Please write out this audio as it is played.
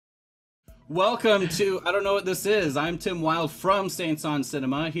Welcome to, I don't know what this is. I'm Tim Wilde from Saints on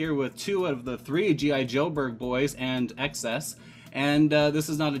Cinema, here with two of the three GI Joburg boys and XS. And this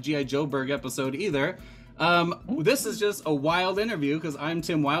is not a GI Joburg episode either. This is just a wild interview because I'm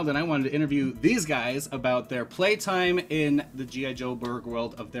Tim Wilde and I wanted to interview these guys about their playtime in the GI Joburg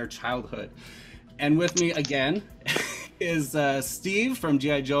world of their childhood. And with me again is Steve from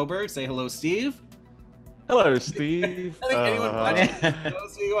GI Joburg. Say hello, Steve. Hello, Steve. I think anyone watching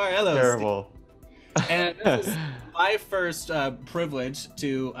knows who you are. Hello, terrible. Steve. And this is my first privilege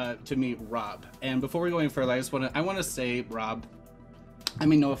to meet Rob. And before we go any further, I want to say, Rob, I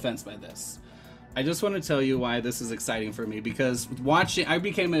mean no offense by this. I just want to tell you why this is exciting for me, because I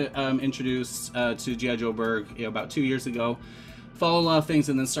became introduced to GI Joburg about 2 years ago. Followed a lot of things,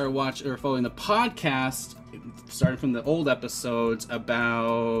 and then started following the podcast, starting from the old episodes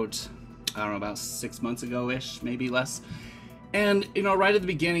about, I don't know, about 6 months ago-ish, maybe less. And, you know, right at the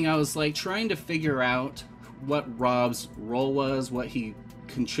beginning, I was like trying to figure out what Rob's role was, what he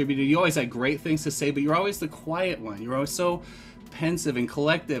contributed. You always had great things to say, but you're always the quiet one. You're always so pensive and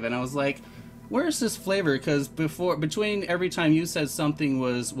collective. And I was like, where's this flavor? Because between every time you said something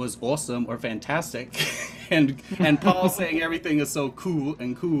was awesome or fantastic, and Paul saying everything is so cool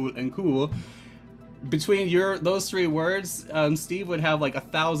and cool and cool, between those three words, Steve would have like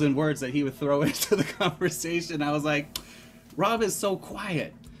 1,000 words that he would throw into the conversation. I was like, Rob is so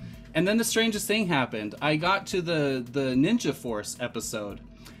quiet. And then the strangest thing happened. I got to the Ninja Force episode,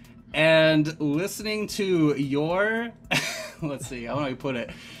 and listening to your, let's see, how do I put it?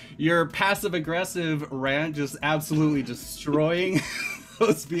 Your passive-aggressive rant, just absolutely destroying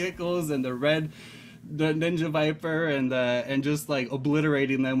those vehicles and the Ninja Viper, and just like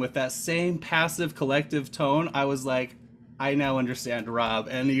obliterating them with that same passive collective tone. I was like, I now understand Rob,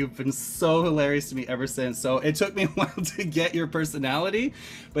 and you've been so hilarious to me ever since. So it took me a while to get your personality,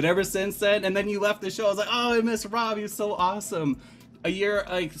 but ever since then, and then you left the show, I was like, oh, I miss Rob, he's so awesome. A year,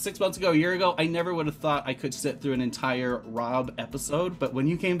 like 6 months ago, a year ago, I never would have thought I could sit through an entire Rob episode. But when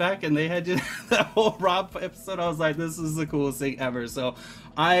you came back and they had that whole Rob episode, I was like, this is the coolest thing ever. So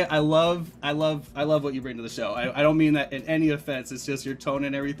I love what you bring to the show. I don't mean that in any offense. It's just your tone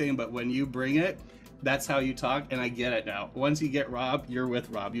and everything. But when you bring it, that's how you talk, and I get it now. Once you get Rob, you're with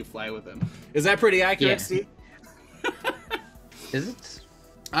Rob. You fly with him. Is that pretty accurate, Yeah. Steve? Is it?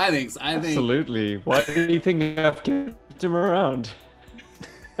 I think. Absolutely. Why do you think I've kept him around?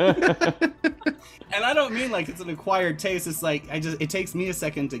 And I don't mean like it's an acquired taste. It's like it takes me a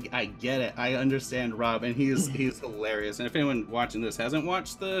second I get it. I understand Rob, and he's hilarious. And if anyone watching this hasn't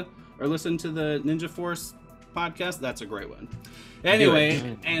watched or listened to the Ninja Force podcast, that's a great one.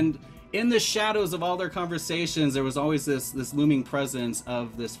 Anyway, and in the shadows of all their conversations, there was always this looming presence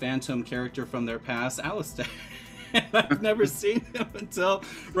of this phantom character from their past, Alistair. And I've never seen him until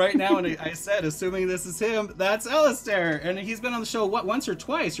right now, and I said, assuming this is him, that's Alistair. And he's been on the show, what, once or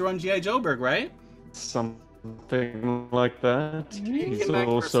twice? You're on GI Joburg, right? Something like that. He's came back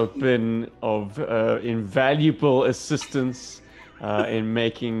for also been of invaluable assistance in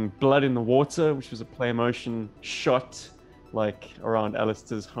making Blood in the Water, which was a play motion shot like around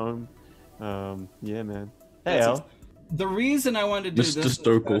Alistair's home. Yeah, man. Hey, Al. The reason I wanted to do Mr. this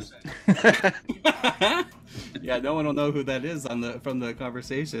Stokel. Yeah, no one will know who that is from the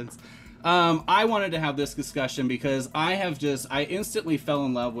conversations. I wanted to have this discussion because I instantly fell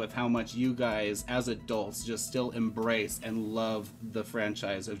in love with how much you guys as adults just still embrace and love the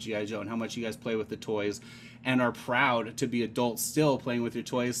franchise of G.I. Joe, and how much you guys play with the toys and are proud to be adults still playing with your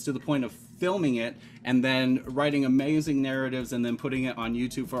toys, to the point of filming it and then writing amazing narratives and then putting it on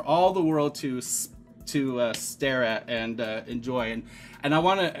YouTube for all the world to stare at and enjoy. And I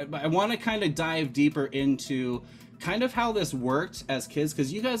want to kind of dive deeper into kind of how this worked as kids,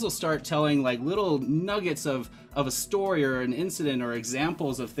 because you guys will start telling like little nuggets of a story or an incident or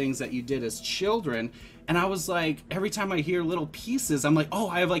examples of things that you did as children. And I was like, every time I hear little pieces, I'm like, oh,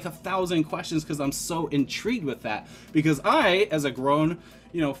 I have like 1,000 questions, because I'm so intrigued with that. Because I, as a grown,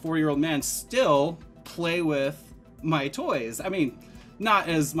 4-year-old man, still play with my toys. I mean, not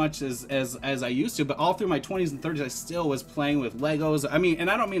as much as I used to, but all through my 20s and 30s, I still was playing with Legos. I mean, and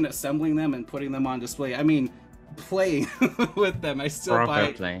I don't mean assembling them and putting them on display. I mean, playing with them. I still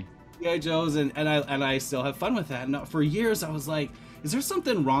buy GI Joes, and I still have fun with that. And for years, I was like, is there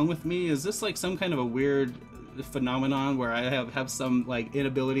something wrong with me? Is this like some kind of a weird phenomenon where I have some like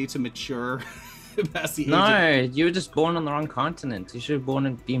inability to mature past the age No, you were just born on the wrong continent. You should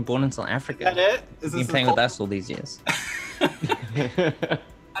have been born in South Africa. Is that it? You've been playing with us all these years.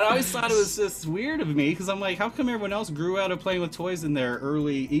 I always thought it was just weird of me, because I'm like, how come everyone else grew out of playing with toys in their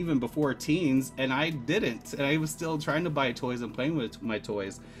early, even before teens, and I didn't? And I was still trying to buy toys and playing with my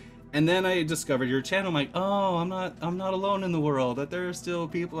toys. And then I discovered your channel. I'm like, oh, I'm not alone in the world. That there are still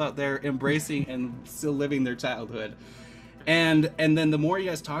people out there embracing and still living their childhood. And then the more you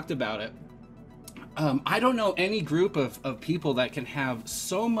guys talked about it, I don't know any group of people that can have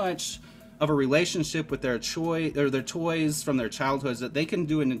so much of a relationship with their their toys from their childhoods that they can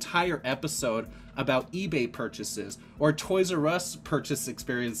do an entire episode about eBay purchases or Toys R Us purchase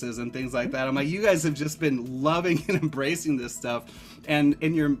experiences and things like that. I'm like, you guys have just been loving and embracing this stuff, and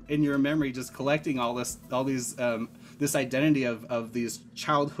in your memory, just collecting all these this identity of these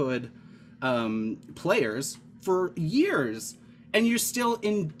childhood players for years, and you're still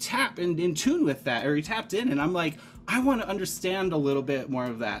in tune with that, or you tapped in, and I'm like, I want to understand a little bit more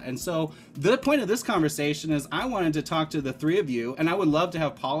of that. And so the point of this conversation is I wanted to talk to the three of you, and I would love to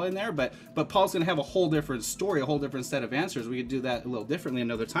have Paula in there, but Paul's going to have a whole different story, a whole different set of answers. We could do that a little differently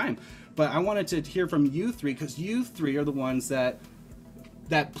another time. But I wanted to hear from you three, because you three are the ones that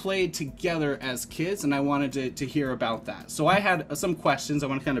played together as kids, and I wanted to hear about that. So I had some questions I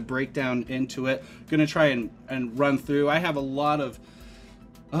want to kind of break down into it. Going to try and run through. I have a lot of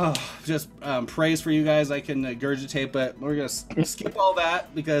praise for you guys I can regurgitate, but we're gonna skip all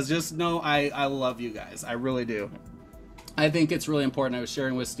that, because just know I love you guys. I really do. I think it's really important. I was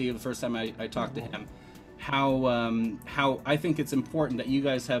sharing with Steve the first time I talked to him how I think it's important that you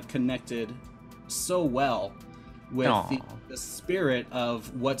guys have connected so well with the spirit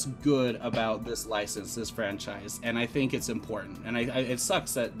of what's good about this license, this franchise, and I think it's important. And it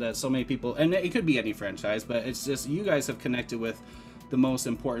sucks that so many people, and it could be any franchise, but it's just you guys have connected with the most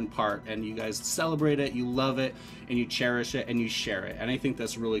important part, and you guys celebrate it, you love it, and you cherish it, and you share it. And I think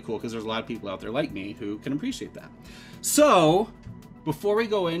that's really cool, because there's a lot of people out there like me who can appreciate that. So before we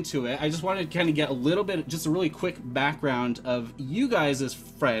go into it, I just wanted to kind of get a little bit, just a really quick background of you guys as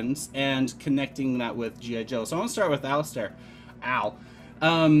friends and connecting that with GI Joe. So I want to start with Alistair.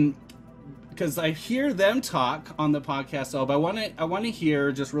 Because I hear them talk on the podcast, but I want to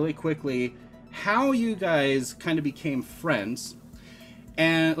hear just really quickly how you guys kind of became friends.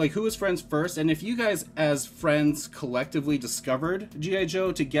 And like, who was friends first, and if you guys as friends collectively discovered GI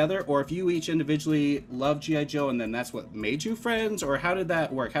Joe together, or if you each individually loved GI Joe and then that's what made you friends, or how did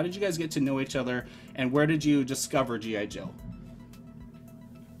that work? How did you guys get to know each other, and where did you discover GI Joe?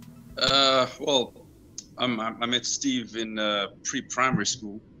 Well, I met Steve in pre-primary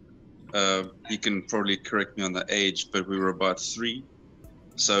school. He can probably correct me on the age, but we were about 3,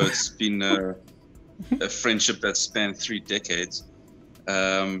 so it's been a friendship that spanned 3 decades.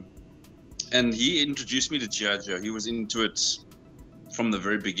 And he introduced me to GI Joe. He was into it from the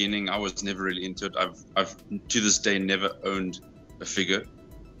very beginning. I was never really into it. I've to this day never owned a figure.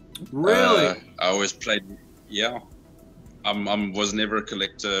 Really? I always played. Yeah. Was never a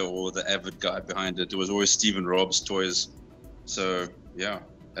collector or the avid guy behind it. It was always Steve and Rob's toys. So yeah.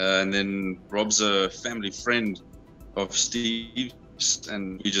 And then Rob's a family friend of Steve's,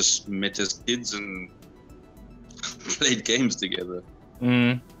 and we just met as kids and played games together.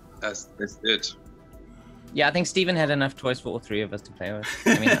 That's it. Yeah, I think Steven had enough toys for all 3 of us to play with.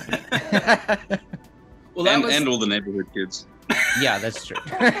 I mean, well, and all the neighborhood kids. Yeah, that's true.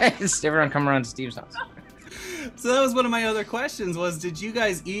 Everyone come around to Steve's house. So that was one of my other questions, was did you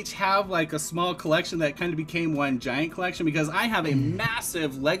guys each have like a small collection that kind of became one giant collection? Because I have a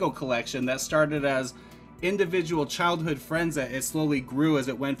massive Lego collection that started as individual childhood friends that it slowly grew as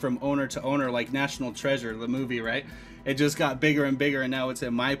it went from owner to owner, like National Treasure, the movie, right? It just got bigger and bigger, and now it's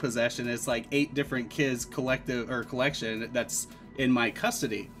in my possession. It's like 8 different kids collection that's in my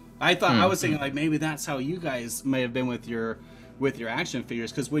custody. I thought I was thinking like maybe that's how you guys may have been with your action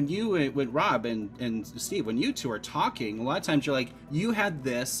figures, because when Rob and Steve, when you two are talking, a lot of times you're like, you had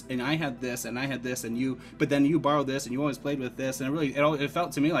this and I had this and I had this and you, but then you borrowed this and you always played with this, and it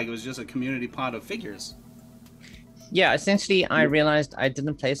felt to me like it was just a community pot of figures. Yeah, essentially I realized I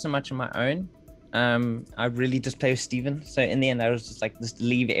didn't play so much on my own. I really just play with Steven. So in the end, I was just like, just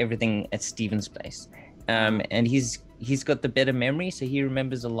leave everything at Steven's place. And he's got the better memory, so he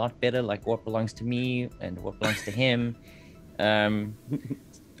remembers a lot better, like what belongs to me and what belongs to him. I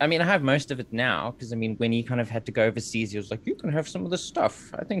mean, I have most of it now, because I mean, when he kind of had to go overseas, he was like, you can have some of this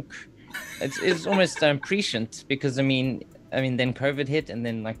stuff. I think it's almost prescient, because I mean, then COVID hit, and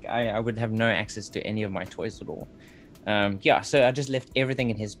then like I would have no access to any of my toys at all. Yeah, so I just left everything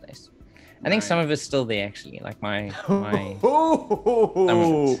in his place. I think some of it's still there, actually, like my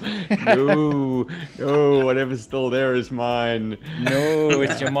no, whatever's still there is mine. No,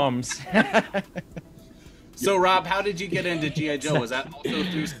 it's your mom's. So Rob, how did you get into GI Joe? Was that also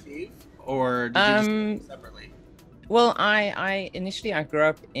through Steve, or did you just separately? Well, I initially I grew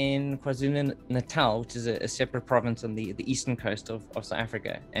up in KwaZulu-Natal, which is a separate province on the eastern coast of South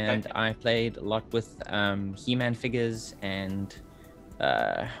Africa, and I played a lot with He-Man figures and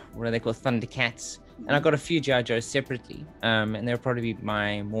what are they called, Thundercats, and I got a few GI Joes separately, and they'll probably be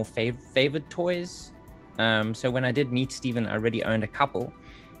my more favored toys. So when I did meet Stephen, I already owned a couple,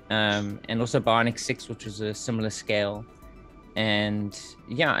 and also Bionic 6, which was a similar scale. And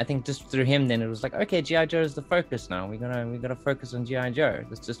yeah, I think just through him, then it was like, okay, GI Joe is the focus now. We gotta focus on GI Joe.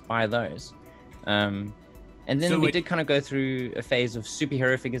 Let's just buy those. And then we did kind of go through a phase of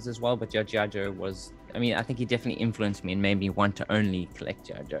superhero figures as well. But yeah, GI Joe was, I mean, I think he definitely influenced me and made me want to only collect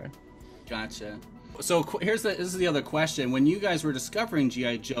GI Joe. Gotcha. So this is the other question. When you guys were discovering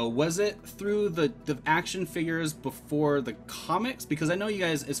GI Joe, was it through the action figures before the comics? Because I know you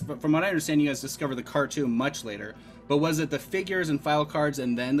guys, from what I understand, you guys discovered the cartoon much later. But was it the figures and file cards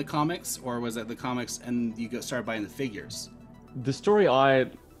and then the comics, or was it the comics and you started buying the figures? The story I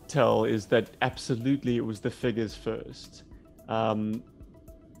tell is that absolutely it was the figures first. But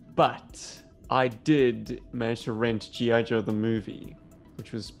I did manage to rent G.I. Joe the movie,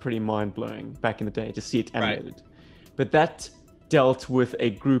 which was pretty mind-blowing back in the day to see it animated. Right. But that dealt with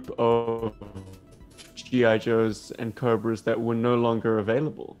a group of G.I. Joes and Cobras that were no longer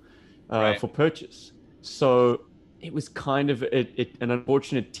available for purchase. So it was kind of an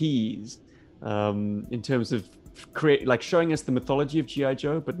unfortunate tease in terms of showing us the mythology of G.I.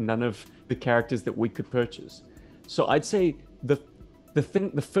 Joe, but none of the characters that we could purchase. So I'd say the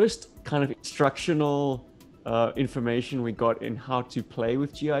first kind of instructional information we got in how to play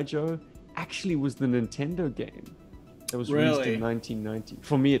with G.I. Joe actually was the Nintendo game that was released in 1990,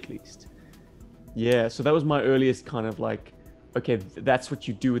 for me at least. Yeah, so that was my earliest kind of like, okay, that's what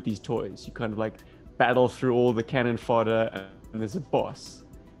you do with these toys. You kind of like battle through all the cannon fodder and there's a boss.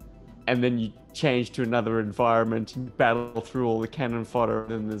 And then you change to another environment and battle through all the cannon fodder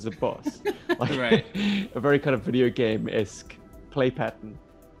and then there's a boss. Like, a very kind of video game-esque play pattern.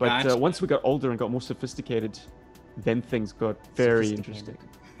 But gotcha. Once we got older and got more sophisticated, then things got very interesting.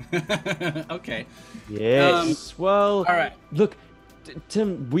 Okay. Yes. Well, all right. Look,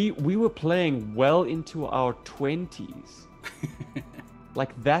 Tim, we were playing well into our 20s.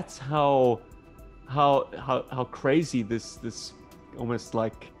 Like that's how crazy this almost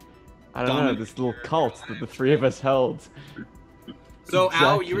like, I don't know, this little cult that the three of us held. So exactly.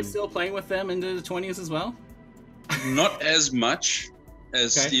 Al, you were still playing with them into the 20s as well? Not as much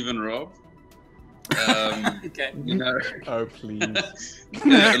as Steve and Rob. Okay. You know. Oh please.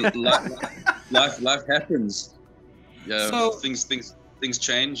 Life happens. Yeah. So, things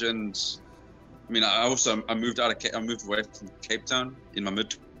change, and I mean, I moved away from Cape Town in my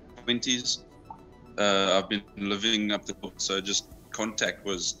mid-20s. I've been living up the coast, so just contact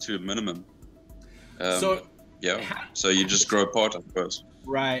was to a minimum. So you just grow apart, I suppose.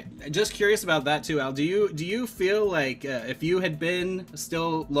 Right. Just curious about that too, Al. Do you feel like if you had been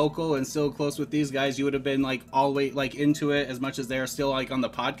still local and still close with these guys, you would have been like always like into it as much as they're still like on the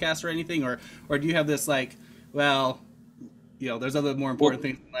podcast or anything, or do you have this like, well, you know, there's other more important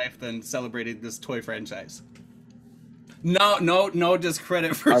things in life than celebrating this toy franchise? No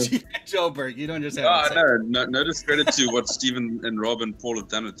discredit for GI Joburg. You don't understand. No discredit to what Stephen and Rob and Paul have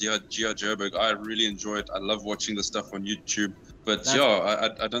done with GI Joburg. I really enjoy it. I love watching the stuff on YouTube. But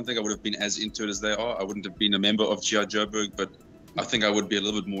I don't think I would have been as into it as they are. I wouldn't have been a member of GI Joburg, but I think I would be a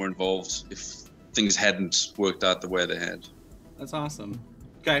little bit more involved if things hadn't worked out the way they had. That's awesome.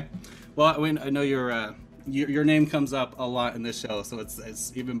 Okay. Well, I know your name comes up a lot in this show, so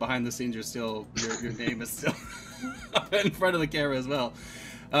it's even behind the scenes. Your name is still in front of the camera as well,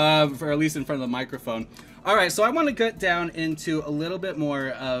 or at least in front of the microphone. All right, so I want to get down into a little bit more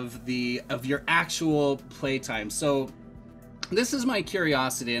of your actual playtime. So this is my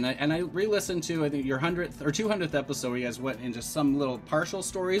curiosity, and I re-listened to, I think, your 100th or 200th episode where you guys went into some little partial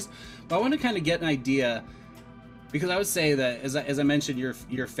stories, but I want to kind of get an idea, because I would say that, as I mentioned, your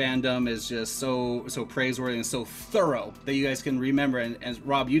fandom is just so praiseworthy and so thorough that you guys can remember. And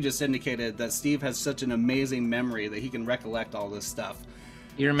Rob, you just indicated that Steve has such an amazing memory that he can recollect all this stuff.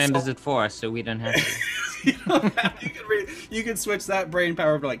 He remembers it for us, so we don't have to. You can switch that brain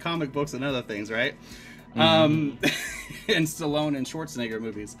power to like comic books and other things, right? And Stallone and Schwarzenegger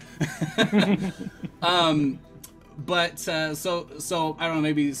movies. But so I don't know,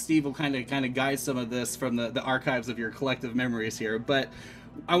 maybe Steve will kind of guide some of this from the archives of your collective memories here. But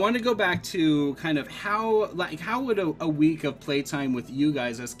I want to go back to kind of how would a week of playtime with you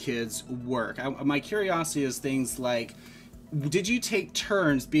guys as kids work? My curiosity is things like, did you take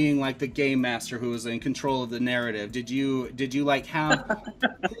turns being like the game master who was in control of the narrative? Did you like have?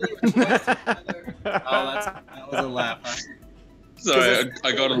 That was a laugh. Huh? Sorry,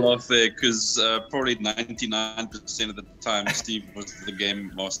 I got a laugh there because probably 99% of the time Steve was the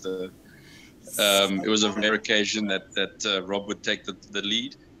game master. It was a rare occasion that Rob would take the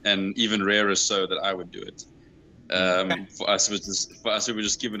lead, and even rarer so that I would do it. For us, we were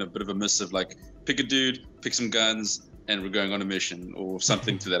just given a bit of a missive, like pick a dude, pick some guns, and we're going on a mission or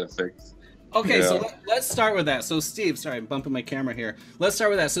something to that effect. Okay, Yeah. so let's start with that. So Steve, sorry, I'm bumping my camera here. Let's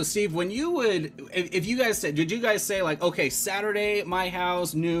start with that. So Steve, when you would, if you guys said, did you guys say like, okay, Saturday, my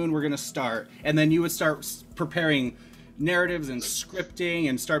house, noon, we're gonna start, and then you would start preparing narratives and scripting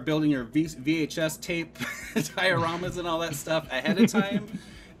and start building your VHS tape dioramas and all that stuff ahead of time?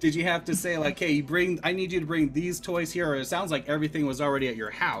 Did you have to say like, hey, I need you to bring these toys here, or it sounds like everything was already at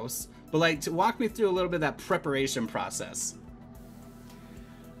your house, but like to walk me through a little bit of that preparation process.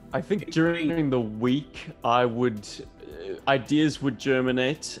 I think during the week, ideas would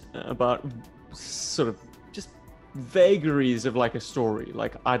germinate about sort of just vagaries of like a story.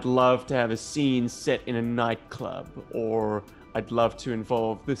 Like I'd love to have a scene set in a nightclub, or I'd love to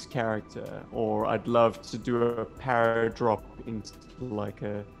involve this character, or I'd love to do a paradrop into like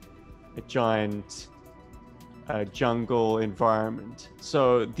a giant jungle environment.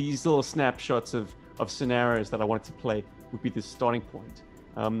 So these little snapshots of scenarios that I wanted to play would be the starting point.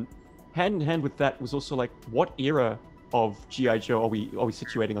 Hand in hand with that was also like, what era of GI Joe are we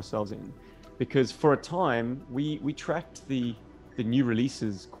situating ourselves in? Because for a time we tracked the new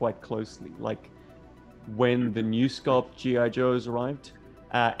releases quite closely, like when the new sculpt GI Joes arrived,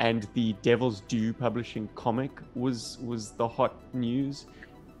 and the Devil's Due publishing comic was the hot news.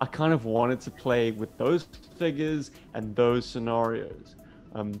 I kind of wanted to play with those figures and those scenarios.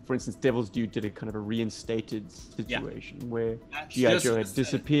 For instance, Devil's Due did a kind of a reinstated situation where G.I. Joe had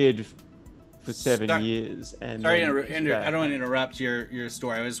disappeared for 7 years. And sorry, I don't want to interrupt your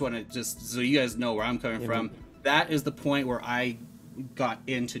story. I just want to so you guys know where I'm coming from. That is the point where I got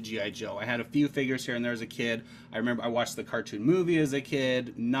into G.I. Joe. I had a few figures here and there as a kid. I remember I watched the cartoon movie as a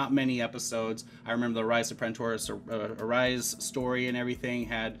kid, not many episodes. I remember the Rise of Prentorus, Arise story and everything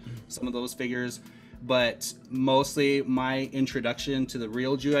had some of those figures. But mostly my introduction to the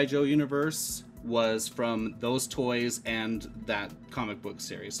real G.I. Joe universe was from those toys and that comic book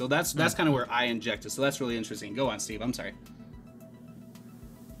series. So that's kind of where I injected. So that's really interesting. Go on, Steve. I'm sorry.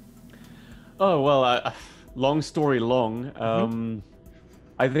 Oh, well, long story long.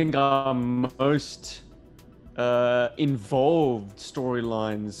 I think our most involved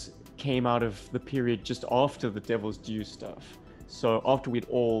storylines came out of the period just after the Devil's Due stuff. So after we'd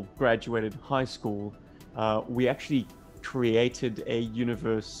all graduated high school, we actually created a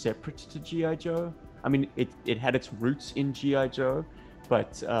universe separate to G.I. Joe. I mean, it had its roots in G.I. Joe,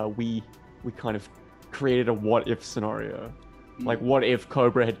 but we kind of created a what-if scenario. Like, what if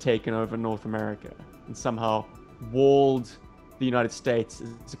Cobra had taken over North America and somehow walled the United States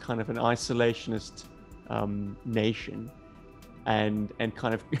as a kind of an isolationist nation, and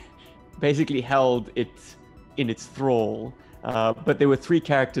kind of basically held it in its thrall. But there were three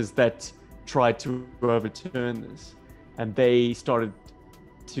characters that tried to overturn this, and they started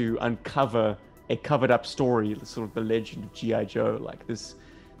to uncover a covered-up story, sort of the legend of G.I. Joe, like this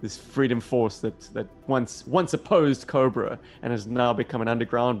freedom force that once opposed Cobra and has now become an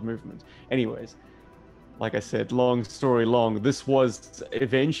underground movement. Anyways, like I said, long story long, this was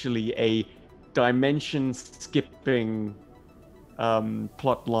eventually a dimension-skipping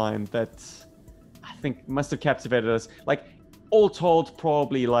plot line that I think must have captivated us. Like, all told,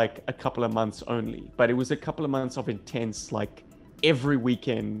 probably like a couple of months only, but it was a couple of months of intense, like every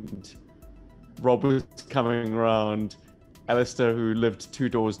weekend, Rob was coming around. Alistair, who lived 2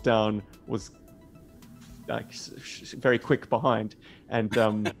 doors down, was like very quick behind,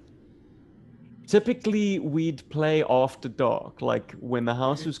 and typically we'd play after dark, like when the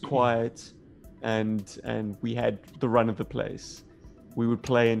house was quiet and we had the run of the place. We would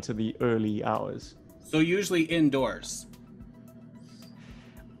play into the early hours. So usually indoors.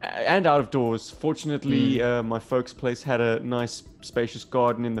 And out of doors. Fortunately, my folks' place had a nice spacious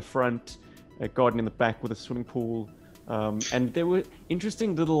garden in the front, a garden in the back with a swimming pool. And there were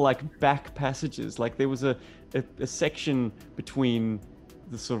interesting little like back passages. Like there was a section between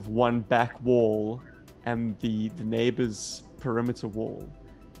the sort of one back wall and the neighbor's perimeter wall.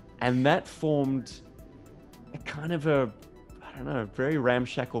 And that formed a kind of a, I don't know, very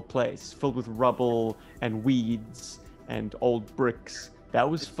ramshackle place filled with rubble and weeds and old bricks. That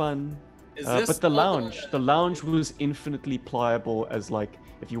was fun. But the lounge was infinitely pliable as like,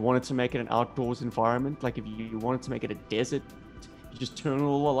 if you wanted to make it an outdoors environment, like if you wanted to make it a desert, you just turn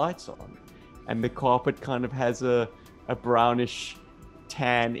all the lights on. And the carpet kind of has a brownish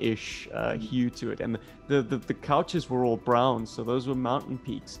tan-ish hue to it, and the couches were all brown, so those were mountain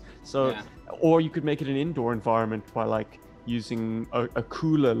peaks. So, or you could make it an indoor environment by like using a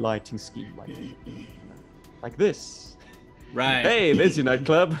cooler lighting scheme, like this. Right. Hey, there's your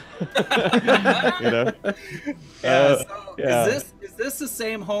nightclub. You know. Is this the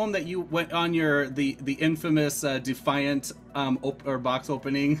same home that you went on the infamous Defiant or box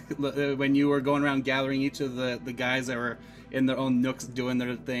opening when you were going around gathering each of the guys that were in their own nooks doing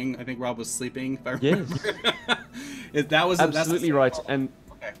their thing? I think Rob was sleeping, if I remember. Yes. That was absolutely right. home. And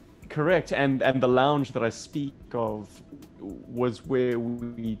correct. And the lounge that I speak of was where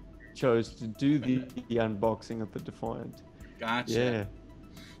we chose to do the unboxing of the Defiant. Gotcha. Yeah.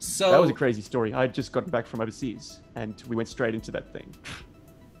 So that was a crazy story. I just got back from overseas, and we went straight into that thing.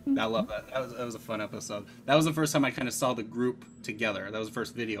 I love that. That was a fun episode. That was the first time I kind of saw the group together. That was the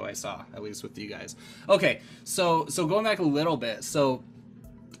first video I saw, at least with you guys. Okay, so going back a little bit. So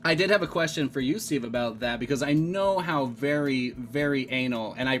I did have a question for you, Steve, about that, because I know how very, very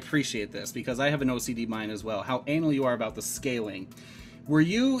anal, and I appreciate this because I have an OCD mind as well, how anal you are about the scaling. Were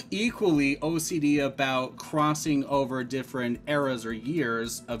you equally OCD about crossing over different eras or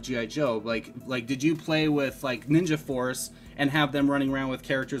years of GI Joe? Like, did you play with like Ninja Force and have them running around with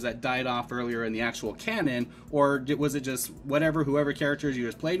characters that died off earlier in the actual canon, or was it just whoever characters you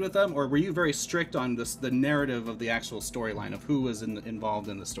just played with them, or were you very strict on the narrative of the actual storyline of who was involved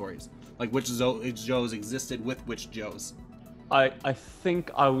in the stories, like which Joes existed with which Joes? I think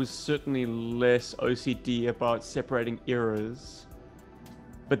I was certainly less OCD about separating eras.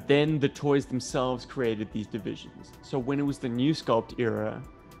 But then the toys themselves created these divisions. So when it was the new sculpt era,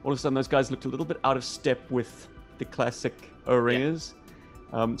 all of a sudden those guys looked a little bit out of step with the classic O-ringers.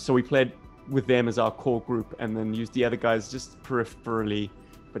 So we played with them as our core group and then used the other guys just peripherally,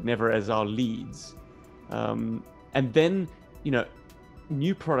 but never as our leads. And then, you know,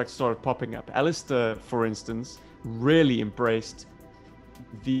 new products started popping up. Alistair, for instance, really embraced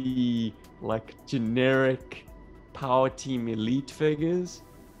the like generic Power Team Elite figures,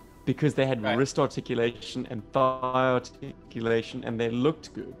 because they had wrist articulation and thigh articulation, and they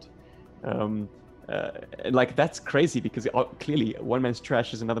looked good. Like that's crazy because clearly one man's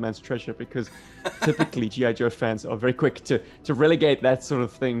trash is another man's treasure. Because typically GI Joe fans are very quick to relegate that sort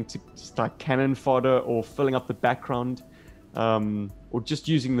of thing to just like cannon fodder or filling up the background, or just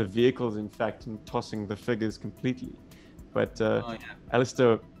using the vehicles, in fact, and tossing the figures completely. But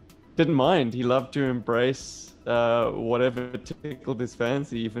Alistair didn't mind. He loved to embrace whatever tickled his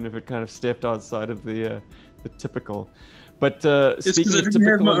fancy, even if it kind of stepped outside of the typical. But speaking of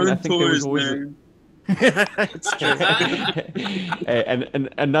typical, I think there was always it's true. and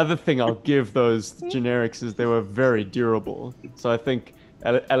another thing I'll give those generics is they were very durable. So I think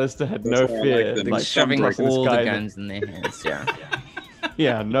Alistair had no fear, like shoving all the guns in their hands.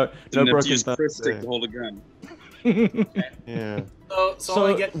 Yeah, no broken thumbs. To hold a gun. Yeah.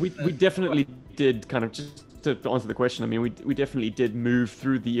 So we definitely did kind of, just to answer the question, I mean, we definitely did move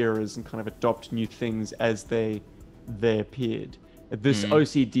through the eras and kind of adopt new things as they appeared. This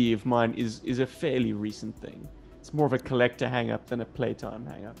OCD of mine is a fairly recent thing. It's more of a collector hang-up than a playtime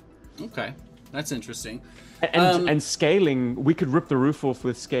hang-up. Okay, that's interesting. And scaling, we could rip the roof off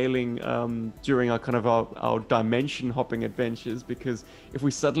with scaling during our dimension hopping adventures, because if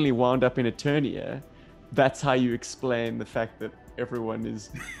we suddenly wound up in Eternia, that's how you explain the fact that everyone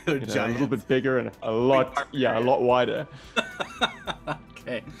is a little bit bigger and a lot wider.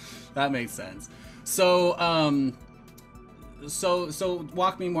 Okay, that makes sense. So so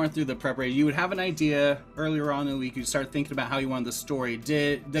walk me more through the preparation. You would have an idea earlier on in the week. You start thinking about how you wanted the story.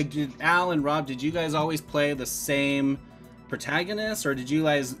 Did Al and Rob, did you guys always play the same protagonist, or did you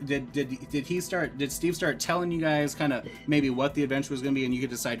guys did Steve start telling you guys kind of maybe what the adventure was going to be, and you could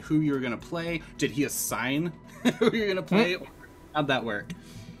decide who you were going to play? Did he assign who you're going to play? How'd that work?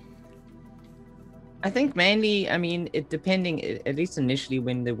 I think mainly, I mean, it depending, at least initially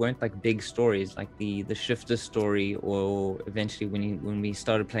when there weren't like big stories like the Shifter story, or eventually when we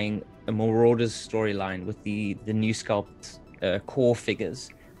started playing a Marauders storyline with the new sculpt core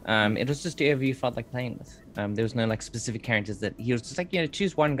figures, it was just whoever you felt like playing with. There was no like specific characters that he was just like,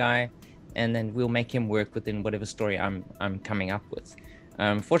 choose one guy and then we'll make him work within whatever story I'm coming up with.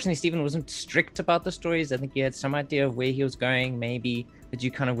 Fortunately, Stephen wasn't strict about the stories. I think he had some idea of where he was going, maybe, but you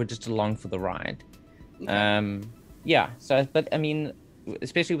kind of were just along for the ride. So, but I mean,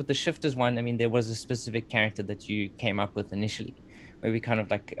 especially with the Shifters one, I mean, there was a specific character that you came up with initially, where we kind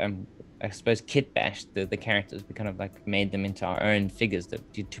of like, I suppose, kit bashed the characters. We kind of like made them into our own figures to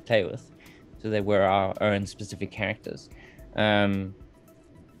play with. So they were our own specific characters.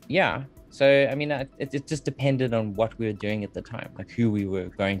 So I mean, it just depended on what we were doing at the time, like who we were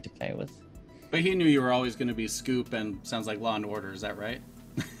going to play with. But he knew you were always going to be Scoop and sounds like Law and Order. Is that right?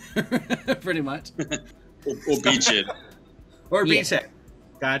 Pretty much. or Beachhead. Or Yeah. Beachhead.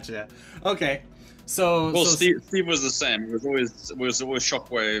 Gotcha. Okay. So Well, so Steve was the same. It was always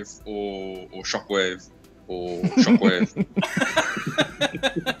Shockwave or Shockwave or Shockwave.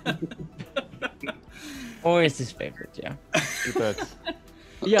 Always his favorite, yeah. But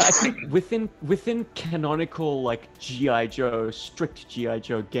yeah, I think within canonical like GI Joe, strict GI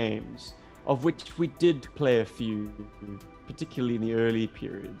Joe games, of which we did play a few, particularly in the early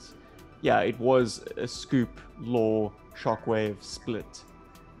periods. Yeah, it was a Scoop, Law, Shockwave split.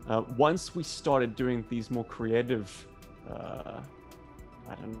 Once we started doing these more creative,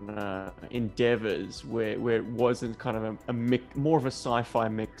 I don't know, endeavors where it wasn't kind of a mix, more of a sci-fi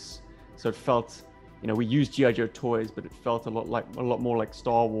mix, so it felt, you know, we used GI Joe toys, but it felt a lot more like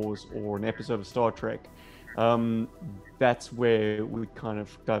Star Wars or an episode of Star Trek. That's where we kind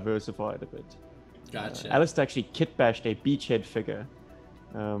of diversified a bit. Gotcha. Alistair actually kit bashed a Beachhead figure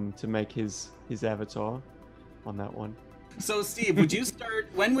to make his avatar on that one. So Steve,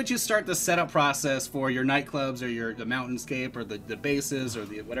 when would you start the setup process for your nightclubs or the mountainscape or the bases or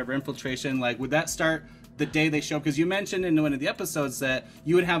the whatever infiltration? Like, would that start the day they show up? Because you mentioned in one of the episodes that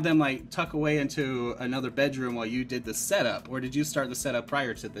you would have them like tuck away into another bedroom while you did the setup, or did you start the setup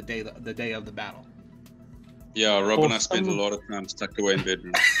prior to the day of the battle? Yeah, Rob Or and I spent a some- lot of time tucked away in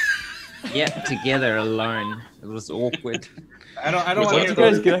bedrooms. Yeah, together alone. It was awkward. I don't What want you to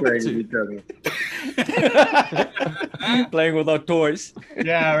guys hear get up to? Playing with our toys.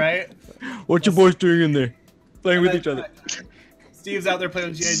 Yeah, right. What you boys doing in there? Playing with each other. Steve's out there playing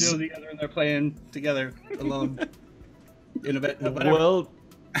with GI Joe together, and they're playing together alone in a bed. Whatever. Well,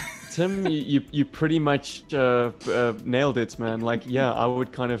 Tim, you pretty much nailed it, man. Like, yeah, I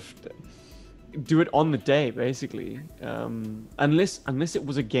would kind of do it on the day, basically. Unless it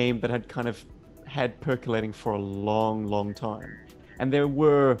was a game that had kind of had percolating for a long time, and there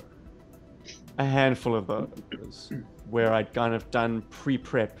were a handful of those where I'd kind of done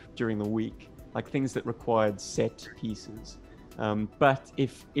pre-prep during the week, like things that required set pieces. But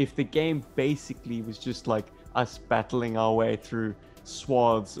if the game basically was just like us battling our way through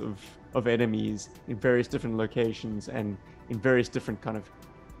swaths of enemies in various different locations and in various different kind of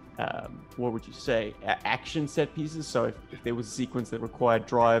what would you say, action set pieces. So if there was a sequence that required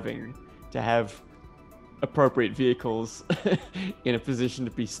driving to have appropriate vehicles in a position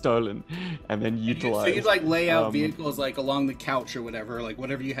to be stolen and then utilized. So you'd like lay out vehicles like along the couch or whatever, like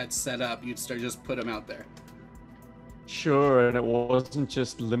whatever you had set up, you'd start just put them out there. Sure, and it wasn't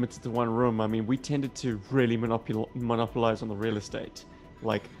just limited to one room. I mean, we tended to really monopolize on the real estate.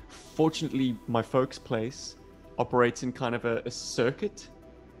 Like, fortunately, my folks' place operates in kind of a circuit,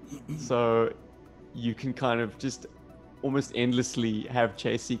 so you can kind of just almost endlessly have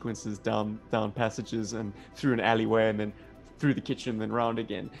chase sequences down passages and through an alleyway and then through the kitchen and then round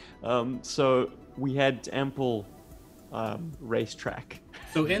again. So we had ample racetrack.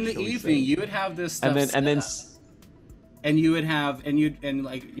 So in the shall we say. evening, you would have this stuff and you would have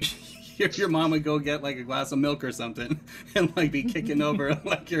like your mom would go get like a glass of milk or something and like be kicking over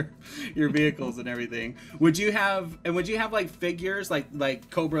like your vehicles and everything. Would you have like figures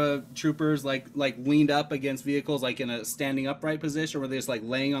like Cobra troopers like leaned up against vehicles like in a standing upright position, or were they just like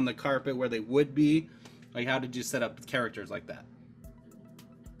laying on the carpet where they would be? Like, how did you set up characters like that?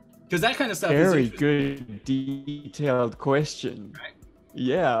 Because that kind of stuff Very is good, detailed question. Right.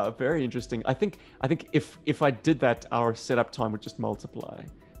 Yeah, very interesting. I think if I did that, our setup time would just multiply.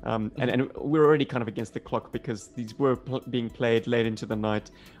 And we're already kind of against the clock because these were being played late into the night.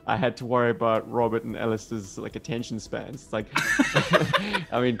 I had to worry about Robert and Alistair's like attention spans. It's like,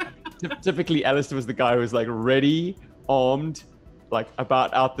 I mean, typically Alistair was the guy who was like ready, armed, like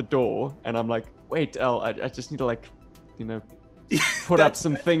about out the door, and I'm like, wait, Al, I just need to like, you know, put up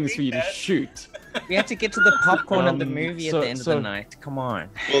some things for you to shoot. We had to get to the popcorn of the movie at the end of the night. Come on.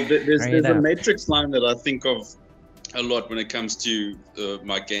 Well, there's Hurry it a up. Matrix line that I think of a lot when it comes to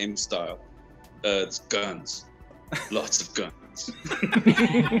my game style. It's guns, lots of guns.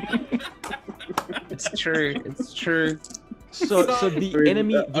 It's true. It's true. So the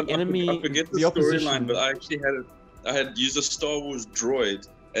enemy, I forget the the opposition. storyline, but I had used a Star Wars droid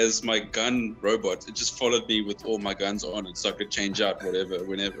as my gun robot. It just followed me with all my guns on it, so I could change out whatever,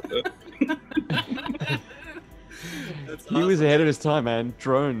 whenever. He was ahead of his time, man.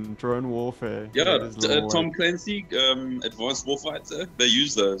 Drone warfare. Yeah, That is little Tom way. Clancy, Advanced Warfighter, they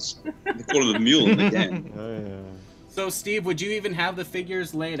use those. They call it a mule in the game. Oh, yeah. So, Steve, would you even have the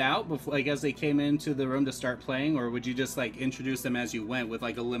figures laid out before, like, as they came into the room to start playing, or would you just like introduce them as you went with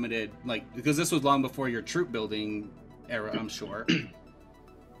like a limited, like, because this was long before your troop building era, I'm sure.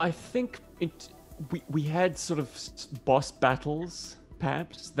 I think we had sort of boss battles,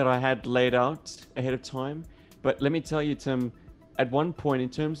 perhaps, that I had laid out ahead of time. But let me tell you, Tim, at one point, in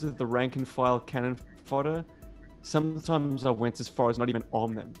terms of the rank and file cannon fodder, sometimes I went as far as not even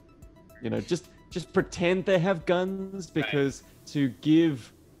arm them. You know, just pretend they have guns, because to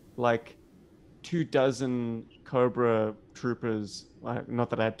give like 24 Cobra troopers, not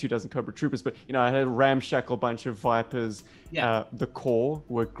that I had 24 Cobra troopers, but you know, I had a ramshackle bunch of Vipers. The core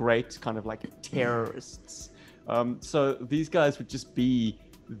were great, kind of like terrorists. So these guys would just be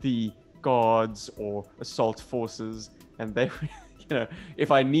the guards or assault forces, and they you know,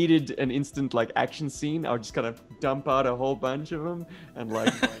 if I needed an instant like action scene, I would just kind of dump out a whole bunch of them and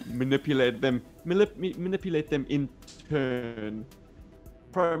like manipulate them in turn,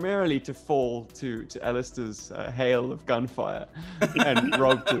 primarily to fall to Alistair's hail of gunfire, and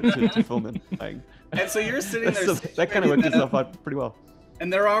Rob to film it. And so you're sitting there. So that kind of worked itself out pretty well.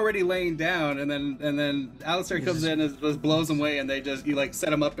 And they're already laying down, and then Alistair comes in and just blows them away, and you like set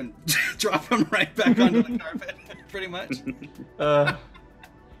them up and drop them right back onto the carpet, pretty much.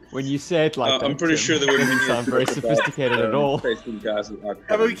 When you say it like that, I'm pretty sure they wouldn't sound very sophisticated at all. But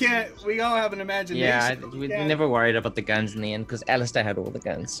we all have an imagination. Yeah, we never worried about the guns in the end because Alistair had all the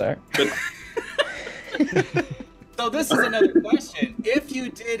guns. So. So this is another question. If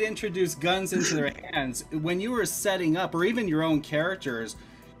you did introduce guns into their hands, when you were setting up, or even your own characters,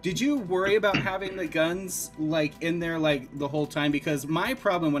 did you worry about having the guns like in there like the whole time? Because my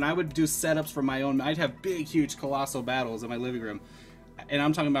problem when I would do setups for my own, I'd have big, huge, colossal battles in my living room. And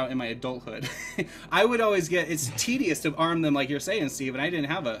I'm talking about in my adulthood. I would always it's tedious to arm them like you're saying, Steve, and I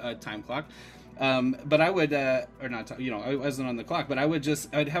didn't have a time clock. But I would, or not, I wasn't on the clock, but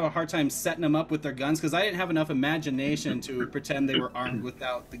I'd have a hard time setting them up with their guns because I didn't have enough imagination to pretend they were armed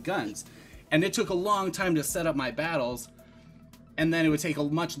without the guns. And it took a long time to set up my battles, and then it would take a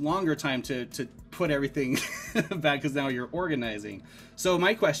much longer time to put everything back because now you're organizing. So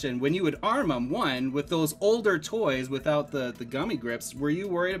my question, when you would arm them, with those older toys without the gummy grips, were you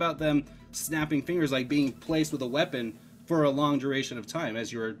worried about them snapping fingers, like being placed with a weapon for a long duration of time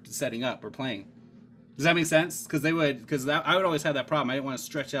as you were setting up or playing? Does that make sense? Because I would always have that problem. I didn't want to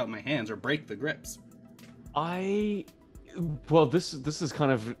stretch out my hands or break the grips. Well, this is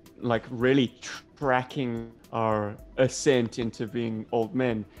kind of like really tracking our ascent into being old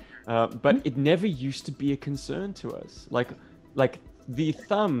men, but it never used to be a concern to us. Like the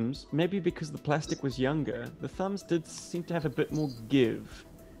thumbs, maybe because the plastic was younger, the thumbs did seem to have a bit more give.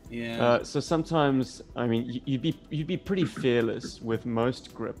 Yeah. So sometimes, I mean, you'd be pretty fearless with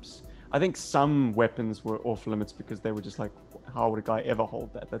most grips. I think some weapons were off limits because they were just like, how would a guy ever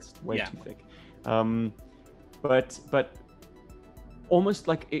hold that? That's way too thick. But almost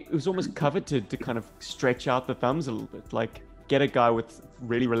like it was almost coveted to kind of stretch out the thumbs a little bit, like get a guy with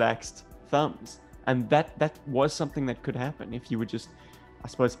really relaxed thumbs, and that was something that could happen if you were just, I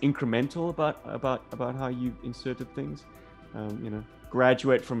suppose, incremental about how you inserted things.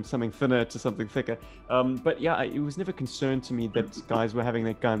 Graduate from something thinner to something thicker. But yeah, it was never a concern to me that guys were having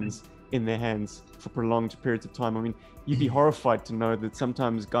their guns in their hands for prolonged periods of time. I mean, you'd be horrified to know that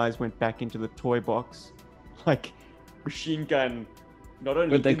sometimes guys went back into the toy box, like machine gun, not only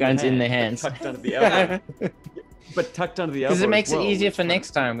with the guns in their hands, tucked under the elbow, but tucked under the elbow. Because it makes it easier for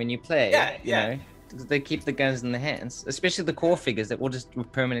next time when you play. Yeah. Because they keep the guns in their hands, especially the core figures that will just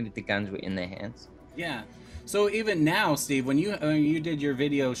permanently the guns were in their hands. Yeah. So even now, Steve, when you did your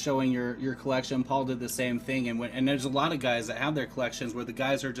video showing your collection, Paul did the same thing, and there's a lot of guys that have their collections where the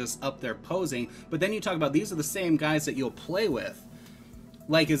guys are just up there posing, but then you talk about these are the same guys that you'll play with.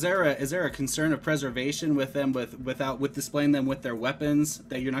 Like, is there a concern of preservation with them with displaying them with their weapons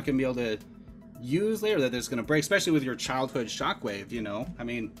that you're not going to be able to use later, that there's going to break, especially with your childhood Shockwave? I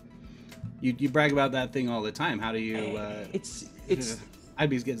mean, you brag about that thing all the time. How do you? It's.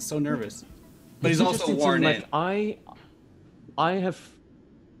 I'd be getting so nervous. But he's also worn in. I have,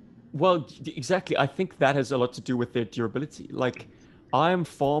 well, exactly. I think that has a lot to do with their durability. Like, I am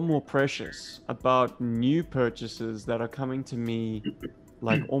far more precious about new purchases that are coming to me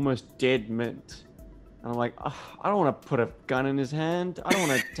like almost dead mint. And I'm like, I don't want to put a gun in his hand. I don't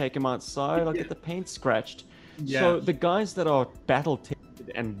want to take him outside. I'll get the paint scratched. Yeah. So the guys that are battle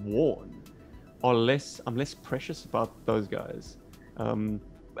tested and worn I'm less precious about those guys.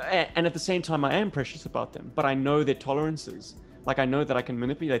 And at the same time, I am precious about them, but I know their tolerances. Like, I know that I can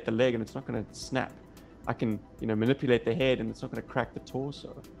manipulate the leg and it's not going to snap. I can, manipulate the head and it's not going to crack the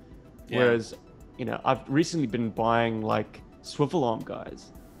torso. Yeah. Whereas you know, I've recently been buying like swivel arm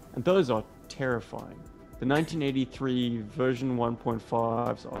guys, and those are terrifying. The 1983 version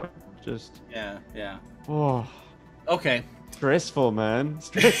 1.5s are just yeah. oh Okay. stressful, man.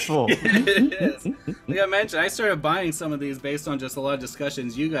 Stressful. It is. Like I mentioned, I started buying some of these based on just a lot of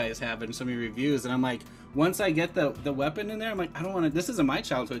discussions you guys have and some of your reviews, and I'm like, once I get the weapon in there, I'm like, I don't want to. This isn't my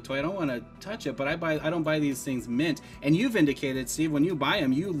childhood toy. I don't want to touch it. But I don't buy these things mint. And you've indicated, Steve, when you buy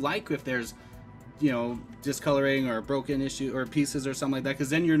them, you like if there's, you know, discoloring or broken issue or pieces or something like that, because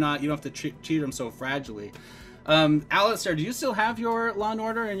then you don't have to treat them so fragilely. Alistair, do you still have your Law and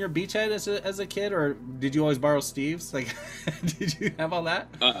Order and your Beachhead as a kid, or did you always borrow Steve's? Like, did you have all that?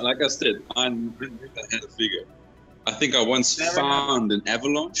 Like I said, I never had a figure. I think I once found an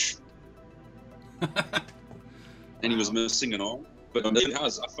Avalanche, and he was missing an arm. But on the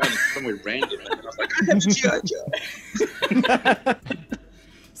house, I found it somewhere random, and I was like, I have a GI Joe.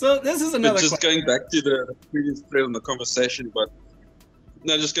 So this is another. But just question. going back to the previous thread on the conversation,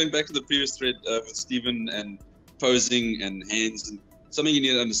 just going back to the previous thread with Stephen and posing and hands, and something you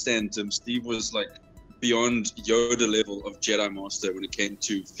need to understand, Tim. Steve was like beyond Yoda level of Jedi Master when it came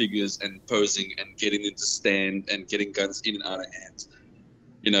to figures and posing and getting them to stand and getting guns in and out of hands.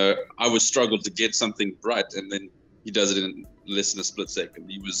 You know, I would struggle to get something bright, and then he does it in less than a split second.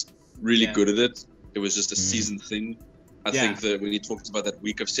 He was really good at it. It was just a seasoned thing. I think that when he talked about that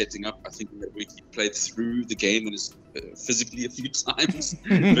week of setting up, I think in that week he played through the game and physically a few times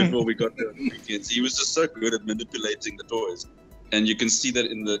before we got there on the weekends. He was just so good at manipulating the toys, and you can see that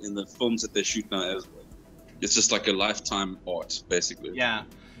in the films that they shoot now as well. It's just like a lifetime art, basically. Yeah.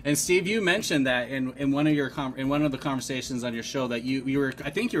 And Steve, you mentioned that in one of your in one of the conversations on your show that you were,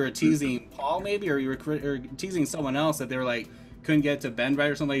 I think you were teasing Paul maybe, or you were teasing someone else that they were like couldn't get to bend right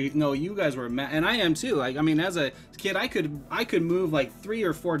or something. Like, no, you guys were and I am too. Like, I mean, as a kid, I could move like 3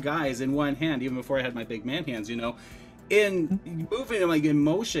 or 4 guys in one hand even before I had my big man hands. You know, in moving them like in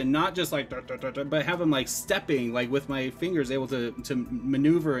motion, not just like but have them like stepping like with my fingers, able to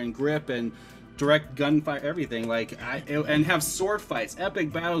maneuver and grip and direct gunfire, everything, like and have sword fights,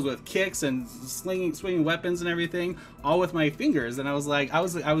 epic battles with kicks and swinging weapons and everything, all with my fingers. And I was like, I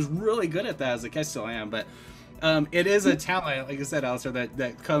was really good at that as a kid. I still am, but it is a talent, like I said, Alistair,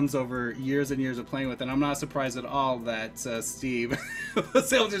 that comes over years and years of playing with. And I'm not surprised at all that Steve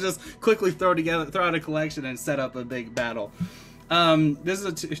was able to just quickly throw out a collection and set up a big battle. This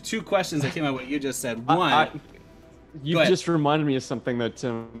is two questions that came out what you just said. One. You just reminded me of something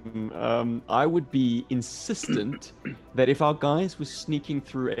that I would be insistent that if our guys were sneaking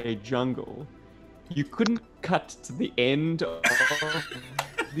through a jungle, you couldn't cut to the end of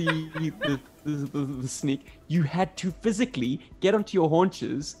the sneak. You had to physically get onto your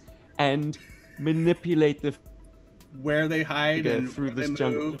haunches and manipulate where they hide and through this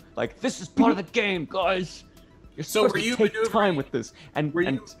jungle. Like, this is part of the game, guys. You're supposed to take time with this,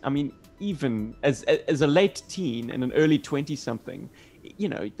 and I mean, even as a late teen and an early 20-something, you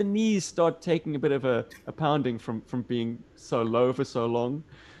know, the knees start taking a bit of a pounding from being so low for so long.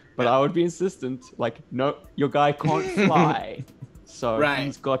 But I would be insistent, like, no, your guy can't fly, so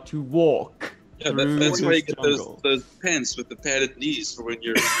he's got to walk. Yeah, that's why you get those pants with the padded knees for when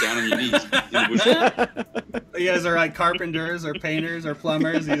you're down on your knees. You guys are like carpenters or painters or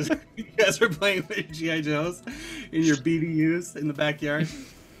plumbers. You guys are playing with GI Joes in your BDUs in the backyard.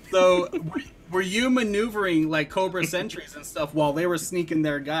 So were you maneuvering like Cobra sentries and stuff while they were sneaking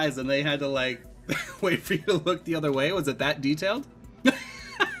their guys and they had to like wait for you to look the other way? Was it that detailed?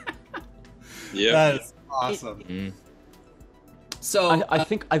 Yeah. That's awesome. So I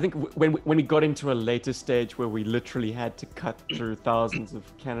think when we got into a later stage where we literally had to cut through thousands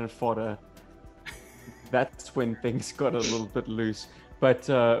of cannon fodder, that's when things got a little bit loose. But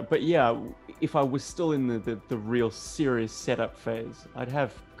yeah, if I was still in the real serious setup phase, I'd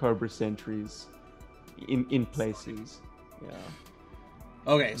have Cobra sentries in places. Yeah.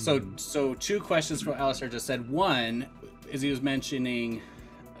 Okay, so 2 questions from Alistair just said. One is he was mentioning.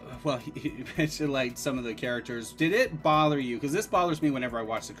 Well, he mentioned like some of the characters. Did it bother you? Because this bothers me whenever I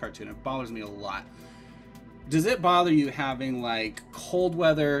watch the cartoon. It bothers me a lot. Does it bother you having like cold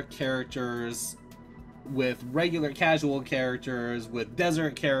weather characters with regular casual characters with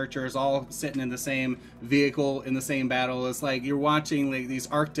desert characters all sitting in the same vehicle in the same battle? It's like you're watching like these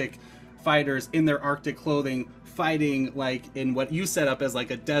Arctic fighters in their Arctic clothing fighting like in what you set up as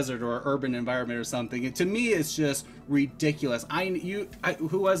like a desert or urban environment or something. And to me, it's just ridiculous.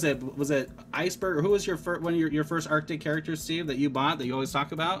 Who was it? Was it Iceberg? Or who was your first Arctic character, Steve, that you bought that you always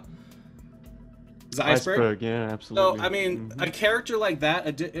talk about? Is it Iceberg? Yeah, absolutely. So I mean, a character like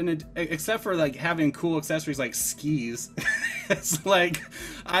that, except for like having cool accessories like skis, it's like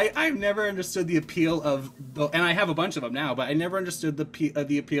I've never understood the appeal of, and I have a bunch of them now, but I never understood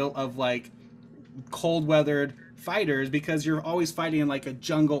the appeal of like cold weathered fighters, because you're always fighting in like a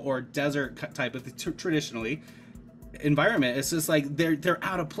jungle or desert type of traditionally environment. It's just like they're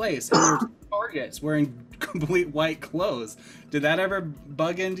out of place, and there's targets wearing complete white clothes. Did that ever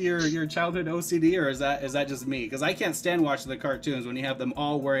bug into your childhood OCD, or is that just me? Because I can't stand watching the cartoons when you have them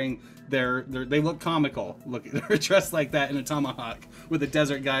all wearing they look comical. Look, they're dressed like that in a tomahawk with a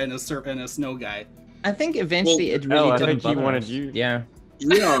desert guy and a snow guy. I think eventually it really I didn't think he bother wanted us. you. Yeah.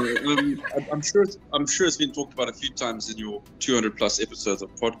 Yeah, I'm sure it's been talked about a few times in your 200 plus episodes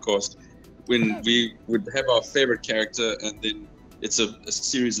of podcast, when we would have our favorite character, and then it's a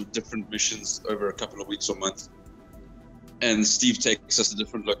series of different missions over a couple of weeks or months, and Steve takes us to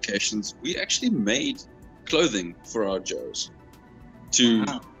different locations. We actually made clothing for our Joes to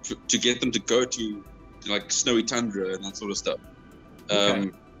get them to go to like snowy tundra and that sort of stuff.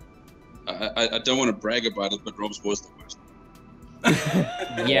 Okay. I don't want to brag about it, but Rob's was the worst.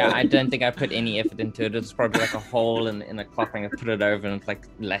 Yeah, I don't think I put any effort into it. It's probably like a hole in a cloth thing. I put it over and it's like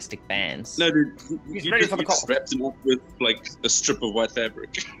elastic bands. No, dude, He's you ready just, for the you just call. wrapped him up with like a strip of white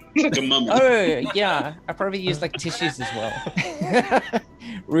fabric, like a mummy. Oh, yeah. I probably used like tissues as well.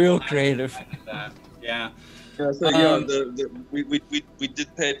 Real creative. Yeah. Yeah, so we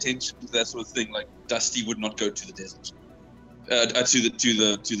did pay attention to that sort of thing. Like Dusty would not go to the desert,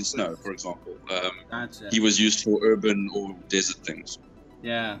 to the snow, for example. Gotcha. He was used for urban or desert things.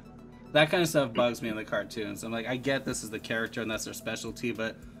 Yeah, that kind of stuff bugs me in the cartoons. I'm like, I get this is the character and that's their specialty,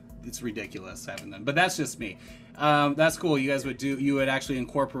 but it's ridiculous having them. But that's just me. That's cool. You guys would actually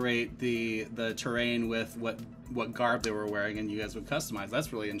incorporate the terrain with what garb they were wearing, and you guys would customize.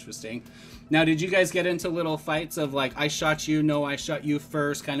 That's really interesting. Now, did you guys get into little fights of like, I shot you, no, I shot you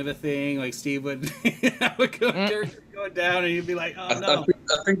first, kind of a thing? Like Steve would have a character going down, and you'd be like, oh no.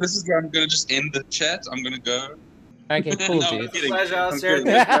 I think this is where I'm gonna just end the chat. I'm gonna go. Okay, cool, No, dude. I'm kidding. Pleasure, I'll I'm share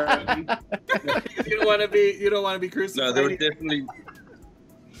kidding. it. You don't want to be crucified. No,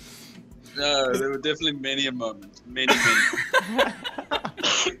 there were definitely many a moment. Many.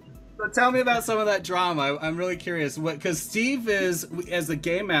 So tell me about some of that drama. I'm really curious. Because Steve is, as the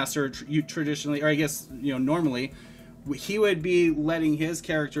game master, you traditionally, or I guess normally, he would be letting his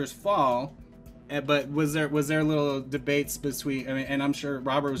characters fall. But was there little debates between? I mean, and I'm sure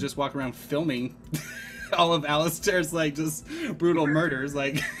Robert was just walking around filming all of Alistair's like just brutal murders.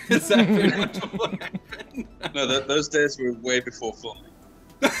 Like, is that pretty much what happened? No, those days were way before filming.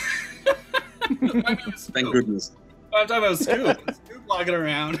 Thank goodness. I'm talking about Scoop. Scoop walking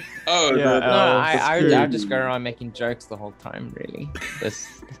around. Oh, Yeah, No, I just go good. around making jokes the whole time, really.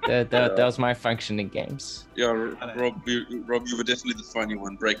 That was my function in games. yeah, Rob, you were definitely the funny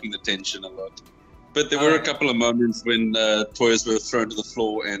one, breaking the tension a lot. But there were a couple of moments when toys were thrown to the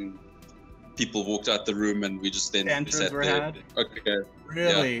floor and people walked out the room, and we just then Tantrums sat were there. had? Okay.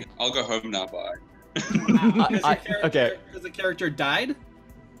 Really? Yeah, I'll go home now. Bye. Okay. Because the character died.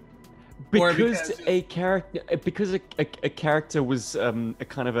 Because a character was a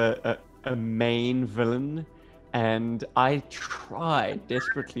kind of a main villain, and I tried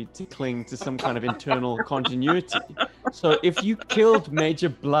desperately to cling to some kind of internal continuity. So if you killed Major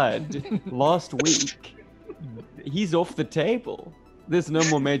Blood last week, he's off the table. There's no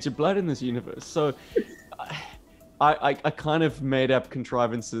more Major Blood in this universe. So I kind of made up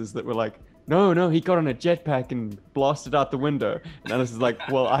contrivances that were like, no, he got on a jetpack and blasted out the window. And Alice is like,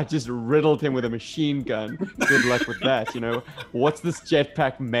 well, I just riddled him with a machine gun. Good luck with that, What's this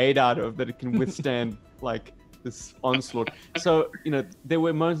jetpack made out of that it can withstand, like, this onslaught? So, there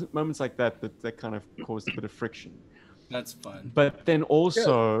were moments like that kind of caused a bit of friction. That's fun. But then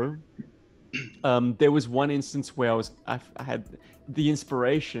also, there was one instance where I had the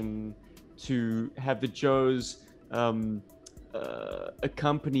inspiration to have the Joes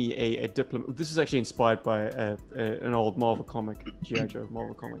accompany a diplomat. This is actually inspired by an old Marvel comic, GI Joe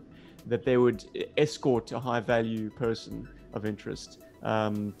Marvel comic, that they would escort a high-value person of interest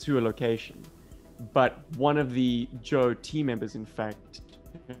to a location. But one of the Joe team members, in fact,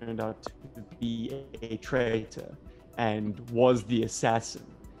 turned out to be a traitor and was the assassin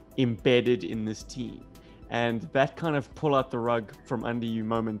embedded in this team. And that kind of pull out the rug from under you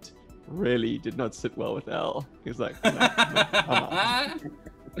moment really did not sit well with Al. He was like, no, I'm out.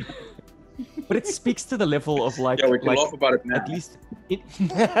 But it speaks to the level of like, Yeah, we can laugh about it now. at least we can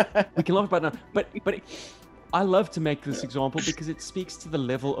laugh about it now. But I love to make this example because it speaks to the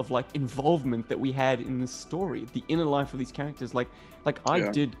level of like involvement that we had in this story, the inner life of these characters. Like I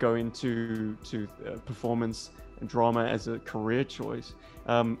did go into performance and drama as a career choice.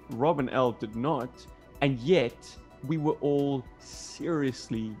 Rob and Elle did not, and yet we were all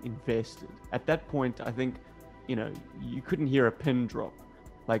seriously invested. At that point, I think, you couldn't hear a pin drop.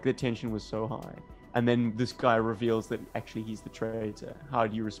 Like the tension was so high. And then this guy reveals that actually he's the traitor. How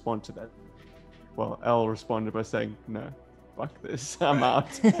do you respond to that? Well, Elle responded by saying, no, fuck this, I'm out.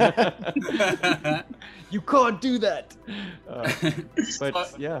 You can't do that.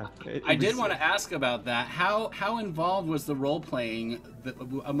 But yeah. I did want to ask about that. How involved was the role playing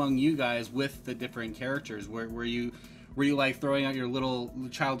among you guys with the different characters? Were you like throwing out your little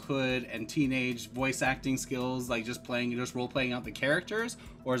childhood and teenage voice acting skills, like just role playing out the characters,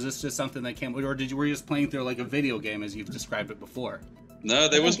 or is this just something that came, or were you just playing through like a video game as you've described it before? No,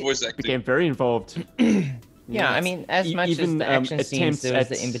 there was voice acting. Became very involved. Yeah, I mean, as much as the action scenes, there was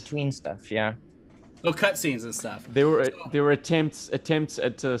the in-between stuff, yeah. Oh, cutscenes and stuff. There were attempts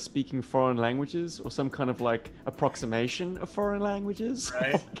at speaking foreign languages, or some kind of like approximation of foreign languages,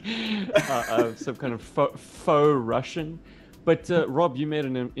 right? Some kind of faux Russian. But Rob, you made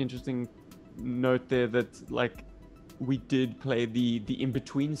an interesting note there that like we did play the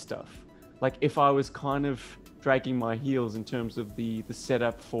in-between stuff. Like if I was kind of dragging my heels in terms of the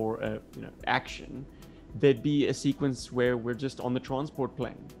setup for action, there'd be a sequence where we're just on the transport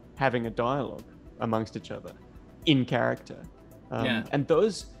plane having a dialogue amongst each other in character, and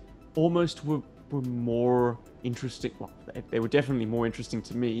those almost were more interesting. Well, they were definitely more interesting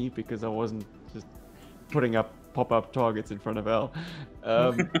to me because I wasn't just putting up pop-up targets in front of Elle,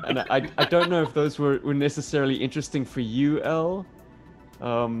 and I don't know if those were necessarily interesting for you, Elle.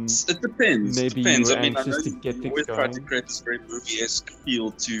 It depends. Maybe I mean, I know to get you things always going. tried to create this very movie-esque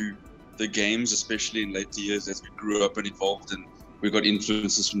feel to the games, especially in later years as we grew up and evolved, and we got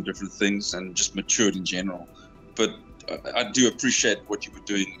influences from different things and just matured in general. But I do appreciate what you were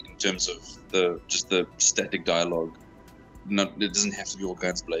doing in terms of the static dialogue. It doesn't have to be all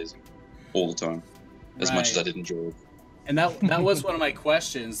guns blazing all the time, as much as I did enjoy it. And that was one of my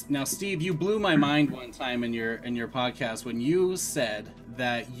questions. Now, Steve, you blew my mind one time in your podcast when you said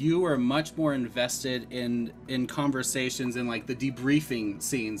that you were much more invested in conversations and like the debriefing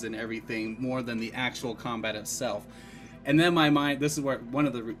scenes and everything more than the actual combat itself. And then my mind, this is where one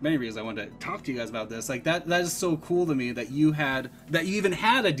of the many reasons I wanted to talk to you guys about this. Like that is so cool to me that you even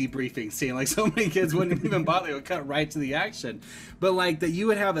had a debriefing scene. Like so many kids wouldn't even bother, it would cut right to the action. But like that you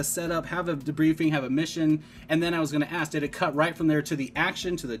would have a setup, have a debriefing, have a mission, and then I was going to ask, did it cut right from there to the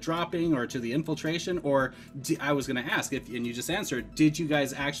action, to the dropping, or to the infiltration? Or I was going to ask, and you just answered, did you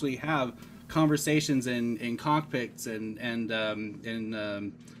guys actually have conversations in cockpits and in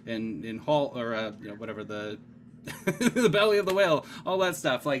hall, or whatever the the belly of the whale, all that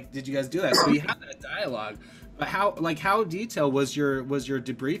stuff? Like, did you guys do that? So you had that dialogue, but how detailed was your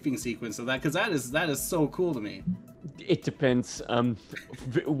debriefing sequence of that? Because that is so cool to me. It depends.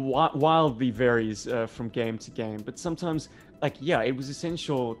 Wildly varies from game to game, but sometimes, it was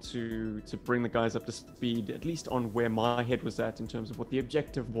essential to bring the guys up to speed, at least on where my head was at in terms of what the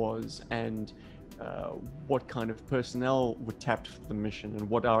objective was and what kind of personnel were tapped for the mission and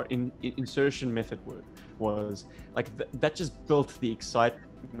what our insertion method was. Like that just built the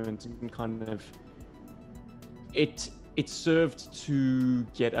excitement and kind of it served to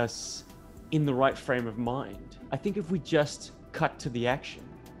get us in the right frame of mind. I think if we just cut to the action,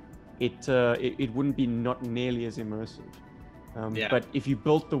 it wouldn't be not nearly as immersive. But if you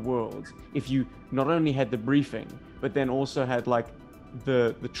built the world, if you not only had the briefing, but then also had like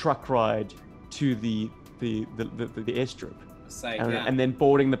the truck ride to the airstrip, and then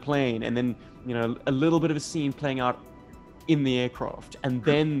boarding the plane, and then a little bit of a scene playing out in the aircraft, and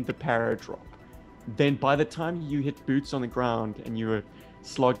then the para drop. Then by the time you hit boots on the ground and you were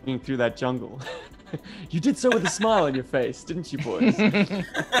slogging through that jungle, you did so with a smile on your face, didn't you, boys?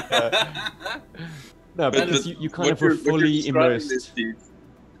 No, because you kind of were fully immersed.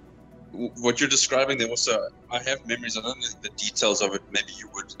 What you're describing there also, I have memories. I don't know the details of it. Maybe you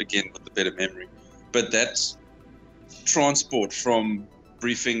would, again, with the better memory. But that's transport from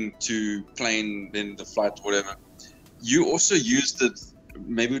briefing to plane, then the flight, whatever. You also used it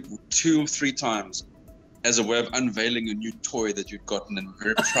maybe 2 or 3 times as a way of unveiling a new toy that you'd gotten and were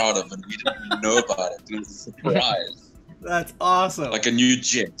very proud of, and we didn't even know about it. And it was a surprise. That's awesome. Like a new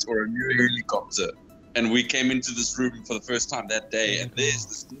jet or a new helicopter. And we came into this room for the first time that day, and there's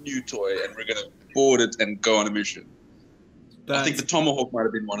this new toy, and we're going to board it and go on a mission. I think the Tomahawk might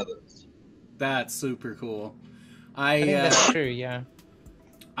have been one of those. That's super cool. I think that's true, yeah.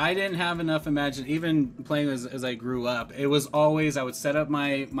 I didn't have enough imagination. Even playing as I grew up, it was always I would set up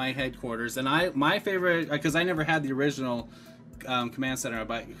my headquarters, and my favorite, because I never had the original command center,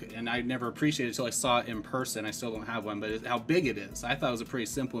 and I never appreciated it until I saw it in person. I still don't have one, but how big it is. I thought it was a pretty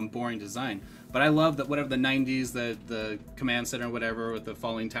simple and boring design. But I love that whatever the 90s, the command center, whatever, with the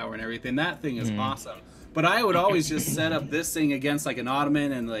falling tower and everything. That thing is awesome. But I would always just set up this thing against like an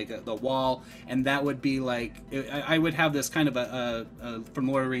ottoman and like the wall, and that would be like I would have this kind of a from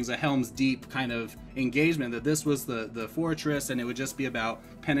Lord of the Rings, a Helm's Deep kind of engagement, that this was the fortress, and it would just be about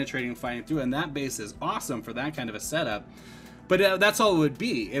penetrating and fighting through. And that base is awesome for that kind of a setup. But that's all it would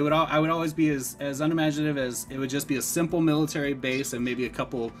be. I would always be as unimaginative as it would just be a simple military base, and maybe a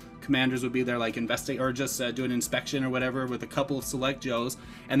couple commanders would be there, like investigate or just do an inspection or whatever with a couple of select Joes,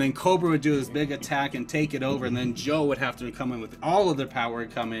 and then Cobra would do this big attack and take it over, and then Joe would have to come in with all of their power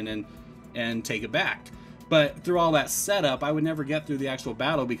and come in and take it back. But through all that setup, I would never get through the actual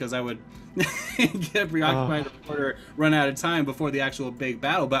battle because I would get preoccupied or run out of time before the actual big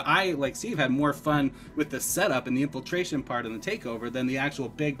battle. But I, like Steve, had more fun with the setup and the infiltration part and the takeover than the actual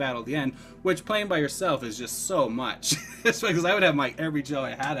big battle at the end, which playing by yourself is just so much. Because I would have like every Joe I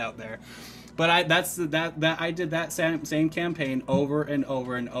had out there. But I did that same campaign over and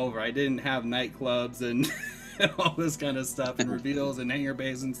over and over. I didn't have nightclubs and all this kind of stuff and reveals and hangar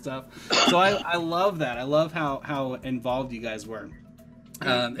bays and stuff. So I love that. I love how involved you guys were. I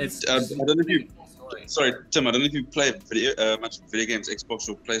don't know if you, sorry, Tim, I don't know if you play much video games, Xbox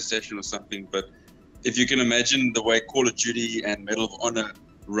or PlayStation or something, but if you can imagine the way Call of Duty and Medal of Honor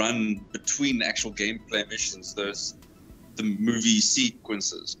run between actual gameplay missions, the movie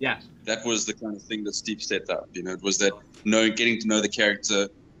sequences. Yeah. That was the kind of thing that Steve set up. You know, it was that getting to know the character.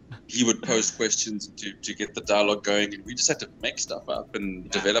 He would pose questions to get the dialogue going, and we just had to make stuff up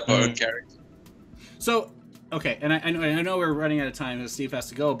and develop our own character. So, okay, and I know we're running out of time as Steve has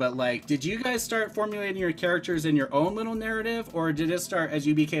to go, but like, did you guys start formulating your characters in your own little narrative, or did it start as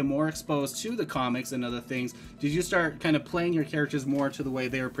you became more exposed to the comics and other things? Did you start kind of playing your characters more to the way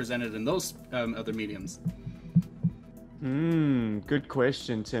they were presented in those other mediums? Good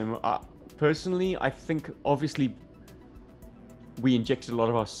question, Tim. Personally, I think obviously we injected a lot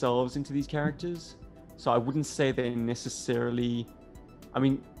of ourselves into these characters, so I wouldn't say they necessarily. I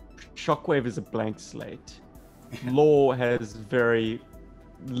mean, Shockwave is a blank slate. Law has very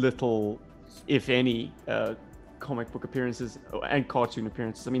little, if any, comic book appearances and cartoon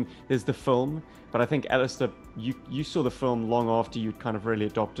appearances. I mean, there's the film, but I think Alistair, you saw the film long after you'd kind of really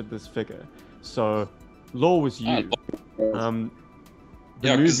adopted this figure. So Law was you.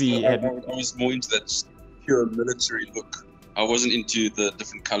 The movie I was more into that pure military look. I wasn't into the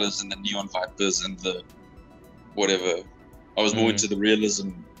different colors and the neon vipers and the whatever. I was more into the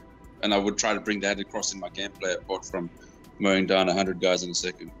realism, and I would try to bring that across in my gameplay, apart from mowing down 100 guys in a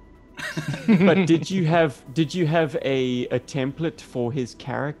second. But did you have a template for his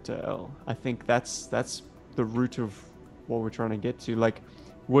character, El? I think that's the root of what we're trying to get to. Like,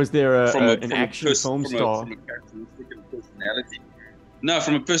 was there an action film star? From a characteristic and personality. No,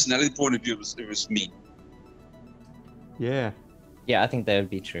 from a personality point of view, it was me. Yeah. Yeah, I think that would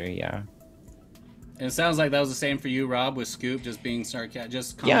be true. Yeah. And it sounds like that was the same for you, Rob, with Scoop just being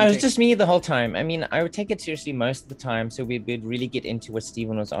sarcastic. Yeah, it was just me the whole time. I mean, I would take it seriously most of the time, so we'd really get into what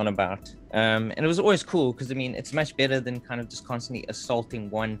Stephen was on about. And it was always cool because, I mean, it's much better than kind of just constantly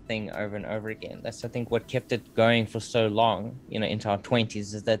assaulting one thing over and over again. That's, I think, what kept it going for so long, you know, into our 20s,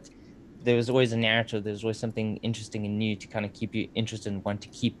 is that there was always a narrative, there was always something interesting and new to kind of keep you interested and want to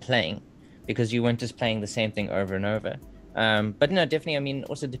keep playing, because you weren't just playing the same thing over and over. But no, definitely, I mean,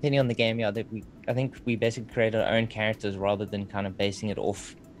 also depending on the game, yeah, I think we basically created our own characters rather than kind of basing it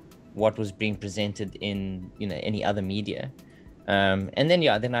off what was being presented in, you know, any other media. And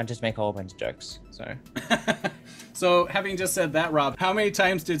then I just make a whole bunch of jokes. So having just said that, Rob, how many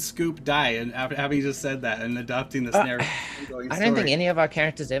times did Scoop die? And after having just said that and adopting this narrative, I don't think any of our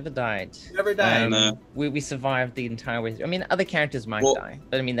characters ever died. Never died. No. We survived the entire way. I mean, other characters might die,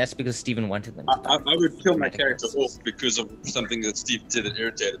 but I mean, that's because Stephen wanted them to die. I would kill my character off because of something that Steve did that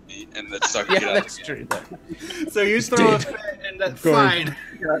irritated me, and that's so I could get out. That's true. So you throw a fit and that's fine.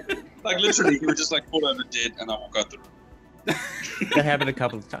 Yeah, like literally, he would just like fall over dead, and I walk out the room. That happened a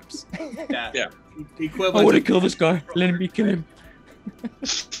couple of times. Yeah. Equivalent. I want to kill this guy. Let me kill him.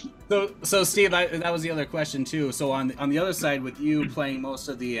 So Steve, that was the other question too. So on the other side, with you playing most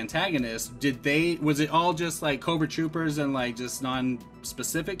of the antagonists, was it all just like Cobra Troopers and like just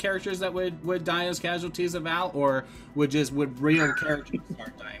non-specific characters that would die as casualties of Al, or would real characters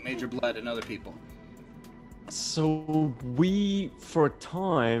start dying, Major Blood and other people? So we, for a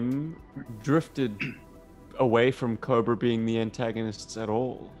time, drifted away from Cobra being the antagonists at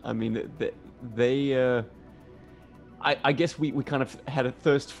all. I mean, I guess we kind of had a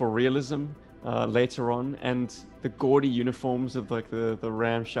thirst for realism later on, and the gaudy uniforms of like the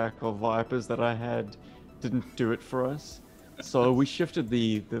ramshackle Vipers that I had didn't do it for us. So we shifted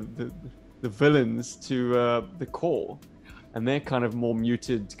the villains to the core, and they're kind of more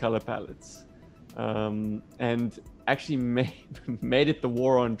muted color palettes, and actually made it the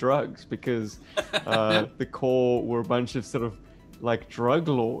war on drugs, because the core were a bunch of sort of like drug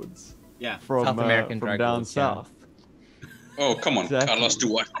lords from South American from drug down lords, south. Oh, come on, Exactly. Carlos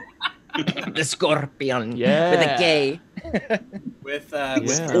Duarte. The Scorpion. Yeah. With a K. With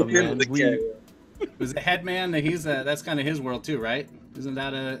Yeah, man. was the Headman? That's kind of his world too, right? Isn't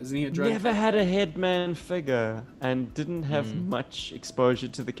he a drug? Never had a Headman figure, and didn't have much exposure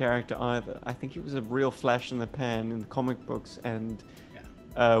to the character either. I think he was a real flash in the pan in the comic books, and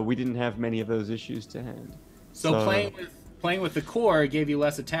we didn't have many of those issues to hand. So playing with the core gave you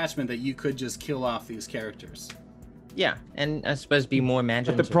less attachment, that you could just kill off these characters. Yeah, and I suppose be more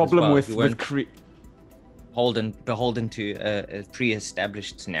imaginative. But the problem as well. with beholden to a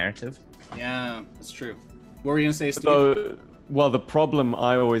pre-established narrative. Yeah, that's true. What were you gonna say, Steve? So, well, the problem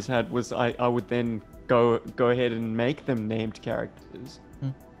I always had was I would then go ahead and make them named characters.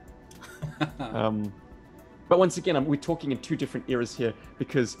 But once again, we're talking in two different eras here,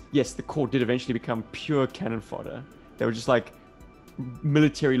 because yes, the core did eventually become pure cannon fodder. They were just like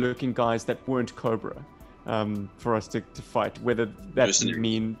military-looking guys that weren't Cobra, for us to fight, whether that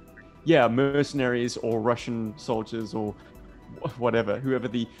mean mercenaries or Russian soldiers or whatever, whoever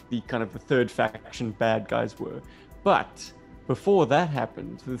the kind of the third faction bad guys were. But before that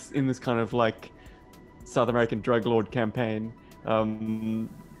happened, in this kind of like South American drug lord campaign,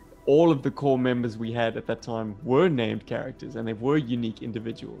 all of the core members we had at that time were named characters, and they were unique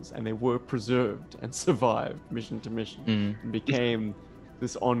individuals, and they were preserved and survived mission to mission, and became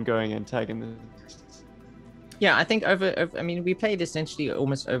this ongoing antagonist. Yeah, I think I mean, we played essentially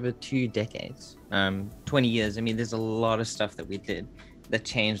almost over 2 decades, 20 years. I mean, there's a lot of stuff that we did that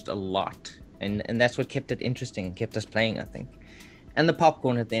changed a lot, and that's what kept it interesting and kept us playing, I think. And the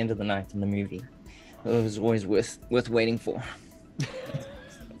popcorn at the end of the night in the movie, it was always worth waiting for.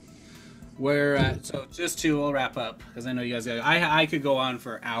 So just we'll wrap up, because I know you guys I could go on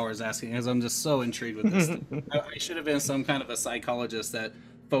for hours asking, because I'm just so intrigued with this. I should have been some kind of a psychologist that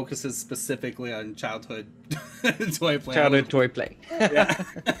focuses specifically on childhood toy play. Childhood toy play. Yeah.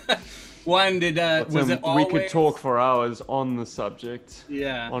 One, was it always... We could talk for hours on the subject.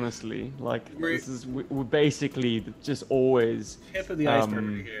 Yeah. Honestly, like we're basically just always tip of the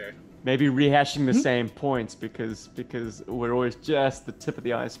iceberg here. Maybe rehashing the same points because we're always just the tip of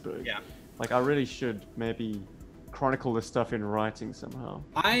the iceberg. Yeah. Like I really should maybe chronicle this stuff in writing somehow.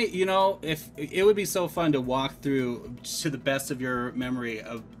 If it would be so fun to walk through, to the best of your memory,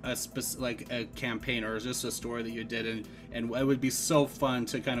 of a campaign or just a story that you did, and it would be so fun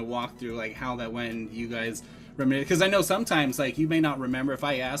to kind of walk through like how that went. You guys remember, because I know sometimes like you may not remember. If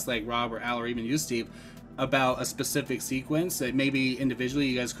I asked like Rob or Al or even you, Steve, about a specific sequence that maybe individually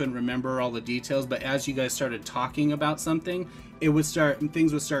you guys couldn't remember all the details, but as you guys started talking about something,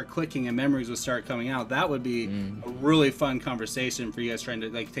 things would start clicking and memories would start coming out. That would be a really fun conversation for you guys, trying to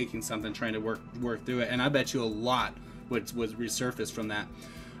like taking something, trying to work through it. And I bet you a lot would resurface from that.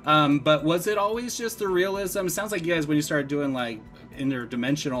 But was it always just the realism? It sounds like you guys, when you started doing like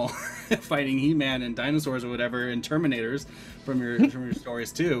interdimensional fighting He-Man and dinosaurs or whatever, and Terminators from your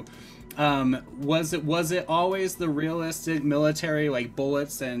stories too, was it always the realistic military, like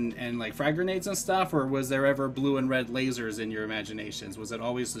bullets and like frag grenades and stuff, or was there ever blue and red lasers in your imaginations? Was it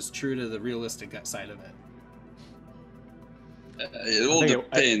always just true to the realistic side of it? It all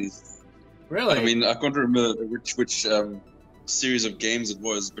depends. Really? I mean, I can't remember which series of games it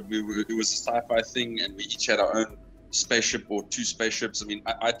was, but it was a sci-fi thing, and we each had our own spaceship or 2 spaceships. I mean,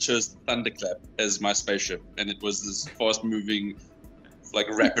 I chose the Thunderclap as my spaceship, and it was this fast-moving, like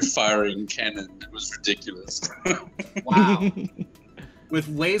rapid firing cannon. It was ridiculous. Wow. With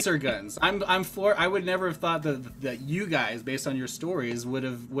laser guns. I would never have thought that you guys, based on your stories, would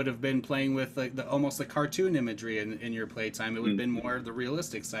have been playing with like almost the cartoon imagery in your playtime. It would have been more the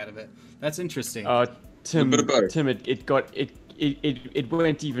realistic side of it. That's interesting. Tim, it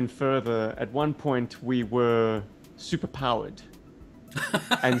went even further. At one point we were super powered.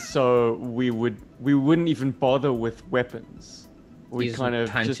 And so we wouldn't even bother with weapons. We kind of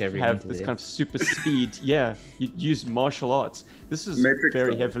just have this kind of super speed. Yeah, you use martial arts. This is Matrix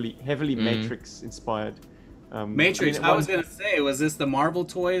very heavily Matrix inspired. Matrix. I was gonna say, was this the Marvel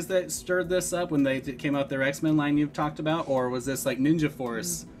toys that stirred this up when they came out their X-Men line you've talked about, or was this like Ninja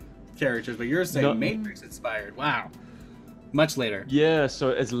Force characters, but you're saying Matrix inspired. Wow. Much later. Yeah,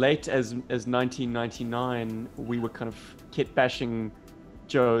 so as late as 1999, we were kind of kit bashing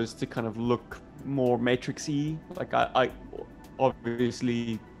Joes to kind of look more Matrix-y. Like I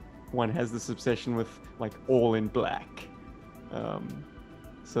obviously one has this obsession with like all in black.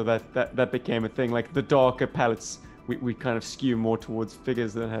 So that became a thing. Like the darker palettes, we kind of skew more towards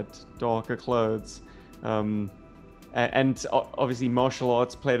figures that had darker clothes. And obviously martial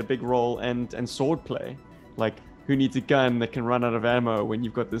arts played a big role, and sword play. Like, who needs a gun that can run out of ammo when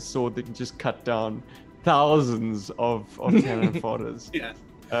you've got this sword that can just cut down thousands of cannon fodders? Yeah.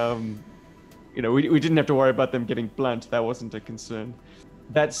 You know, we didn't have to worry about them getting blunt. That wasn't a concern.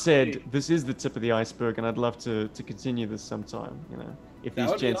 That said, this is the tip of the iceberg, and I'd love to continue this sometime. You know, if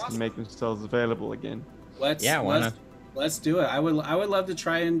these gents can make themselves available again. Why not? Let's do it. I would love to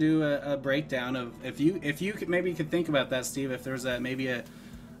try and do a breakdown of if you could think about that, Steve. If there's maybe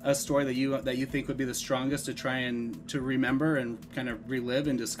a story that you think would be the strongest to try and to remember and kind of relive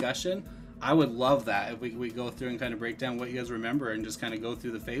in discussion, I would love that if we go through and kind of break down what you guys remember and just kind of go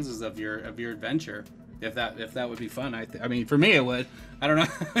through the phases of your adventure. If that would be fun, I mean, for me it would. I don't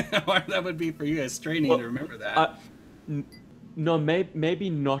know how hard that would be for you guys straining to remember that. No, maybe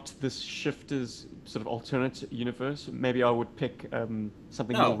not this Shifters sort of alternate universe. Maybe I would pick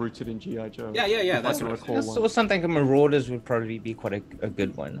something more rooted in GI Joe. Yeah. That's what I recall. Or something like Marauders would probably be quite a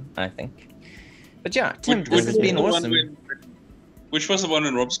good one, I think. But yeah, Tim, this has been awesome. Which was the one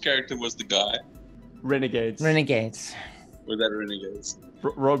when Rob's character was the guy? Renegades. Was that Renegades?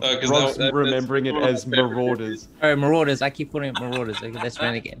 Rob's remembering it as Marauders. Oh, Marauders. I keep calling it Marauders. Okay, that's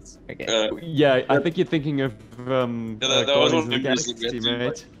Renegades. Okay. Yeah, I think you're thinking of that was one of the Galaxy,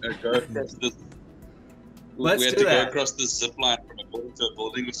 mate. We had to go across this zip line from a building to a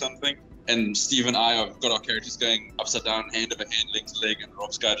building or something, and Steve and I have got our characters going upside down, hand over hand, leg to leg, and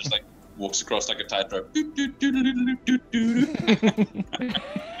Rob's guy just like walks across like a tightrope.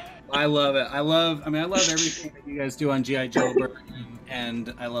 I love it. I love everything that you guys do on GI Joburg,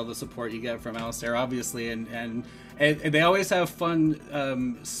 and I love the support you get from Alistair, obviously, and they always have fun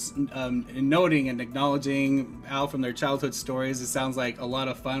in noting and acknowledging Al from their childhood stories. It sounds like a lot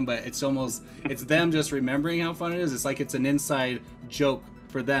of fun, but it's them just remembering how fun it is. It's like it's an inside joke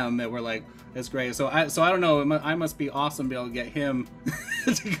for them that we're like, it's great. So I don't know. I must be awesome to be able to get him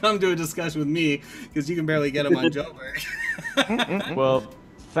to come to a discussion with me, because you can barely get him on Joburg. Well,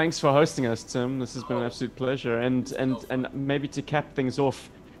 thanks for hosting us, Tim. This has been an absolute pleasure. And maybe to cap things off,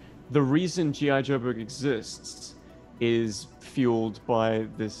 the reason GI Joburg exists is fueled by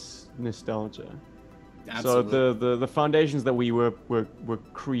this nostalgia. Absolutely. So the foundations that we were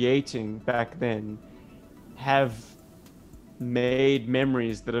creating back then have made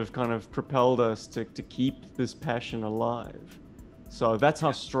memories that have kind of propelled us to keep this passion alive. So that's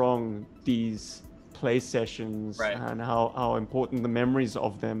how strong these play sessions and how important the memories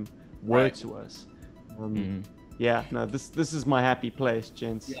of them were to us. Yeah, no, this is my happy place,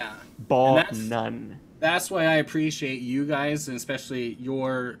 gents. Yeah, bar none. That's why I appreciate you guys, and especially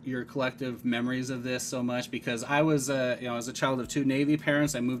your collective memories of this so much, because I was as a child of two Navy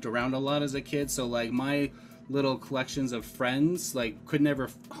parents, I moved around a lot as a kid, so like my little collections of friends like could never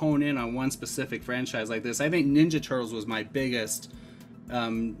hone in on one specific franchise like this. I think Ninja Turtles was my biggest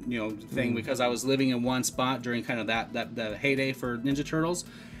thing, because I was living in one spot during kind of that heyday for Ninja Turtles,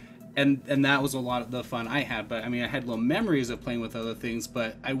 and that was a lot of the fun I had. But I mean, I had little memories of playing with other things,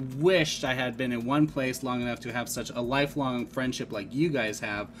 but I wished I had been in one place long enough to have such a lifelong friendship like you guys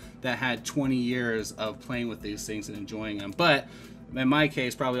have, that had 20 years of playing with these things and enjoying them. But in my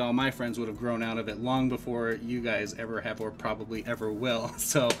case, probably all my friends would have grown out of it long before you guys ever have, or probably ever will.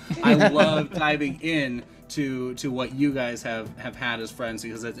 So I love diving in to what you guys have had as friends,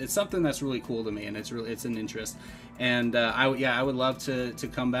 because it's something that's really cool to me, and it's an interest. And I would love to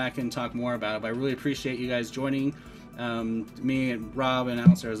come back and talk more about it. But I really appreciate you guys joining. Me and Rob and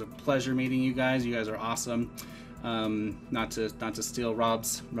Alistair, it was a pleasure meeting you guys. You guys are awesome. Not to steal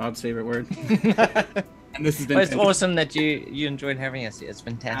Rob's favorite word. And this has been it's awesome that you enjoyed having us here. It's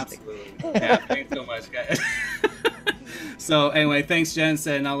fantastic. Absolutely. Yeah, thanks so much, guys. So anyway, thanks, gents,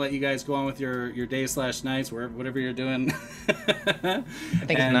 and I'll let you guys go on with your days / nights, whatever you're doing. I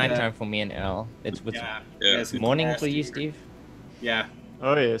think it's nighttime for me and Al. It's morning for you, Steve. Yeah.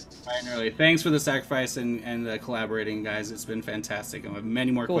 Oh yes. Bright and early. Thanks for the sacrifice and collaborating, guys. It's been fantastic. I have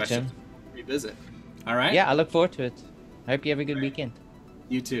many more questions to revisit. All right. Yeah, I look forward to it. I hope you have a good weekend.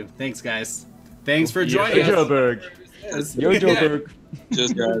 You too. Thanks, guys. Thanks for joining us. Yo Joburg. Yes. Yo Joburg.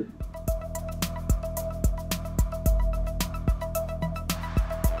 Cheers, guys.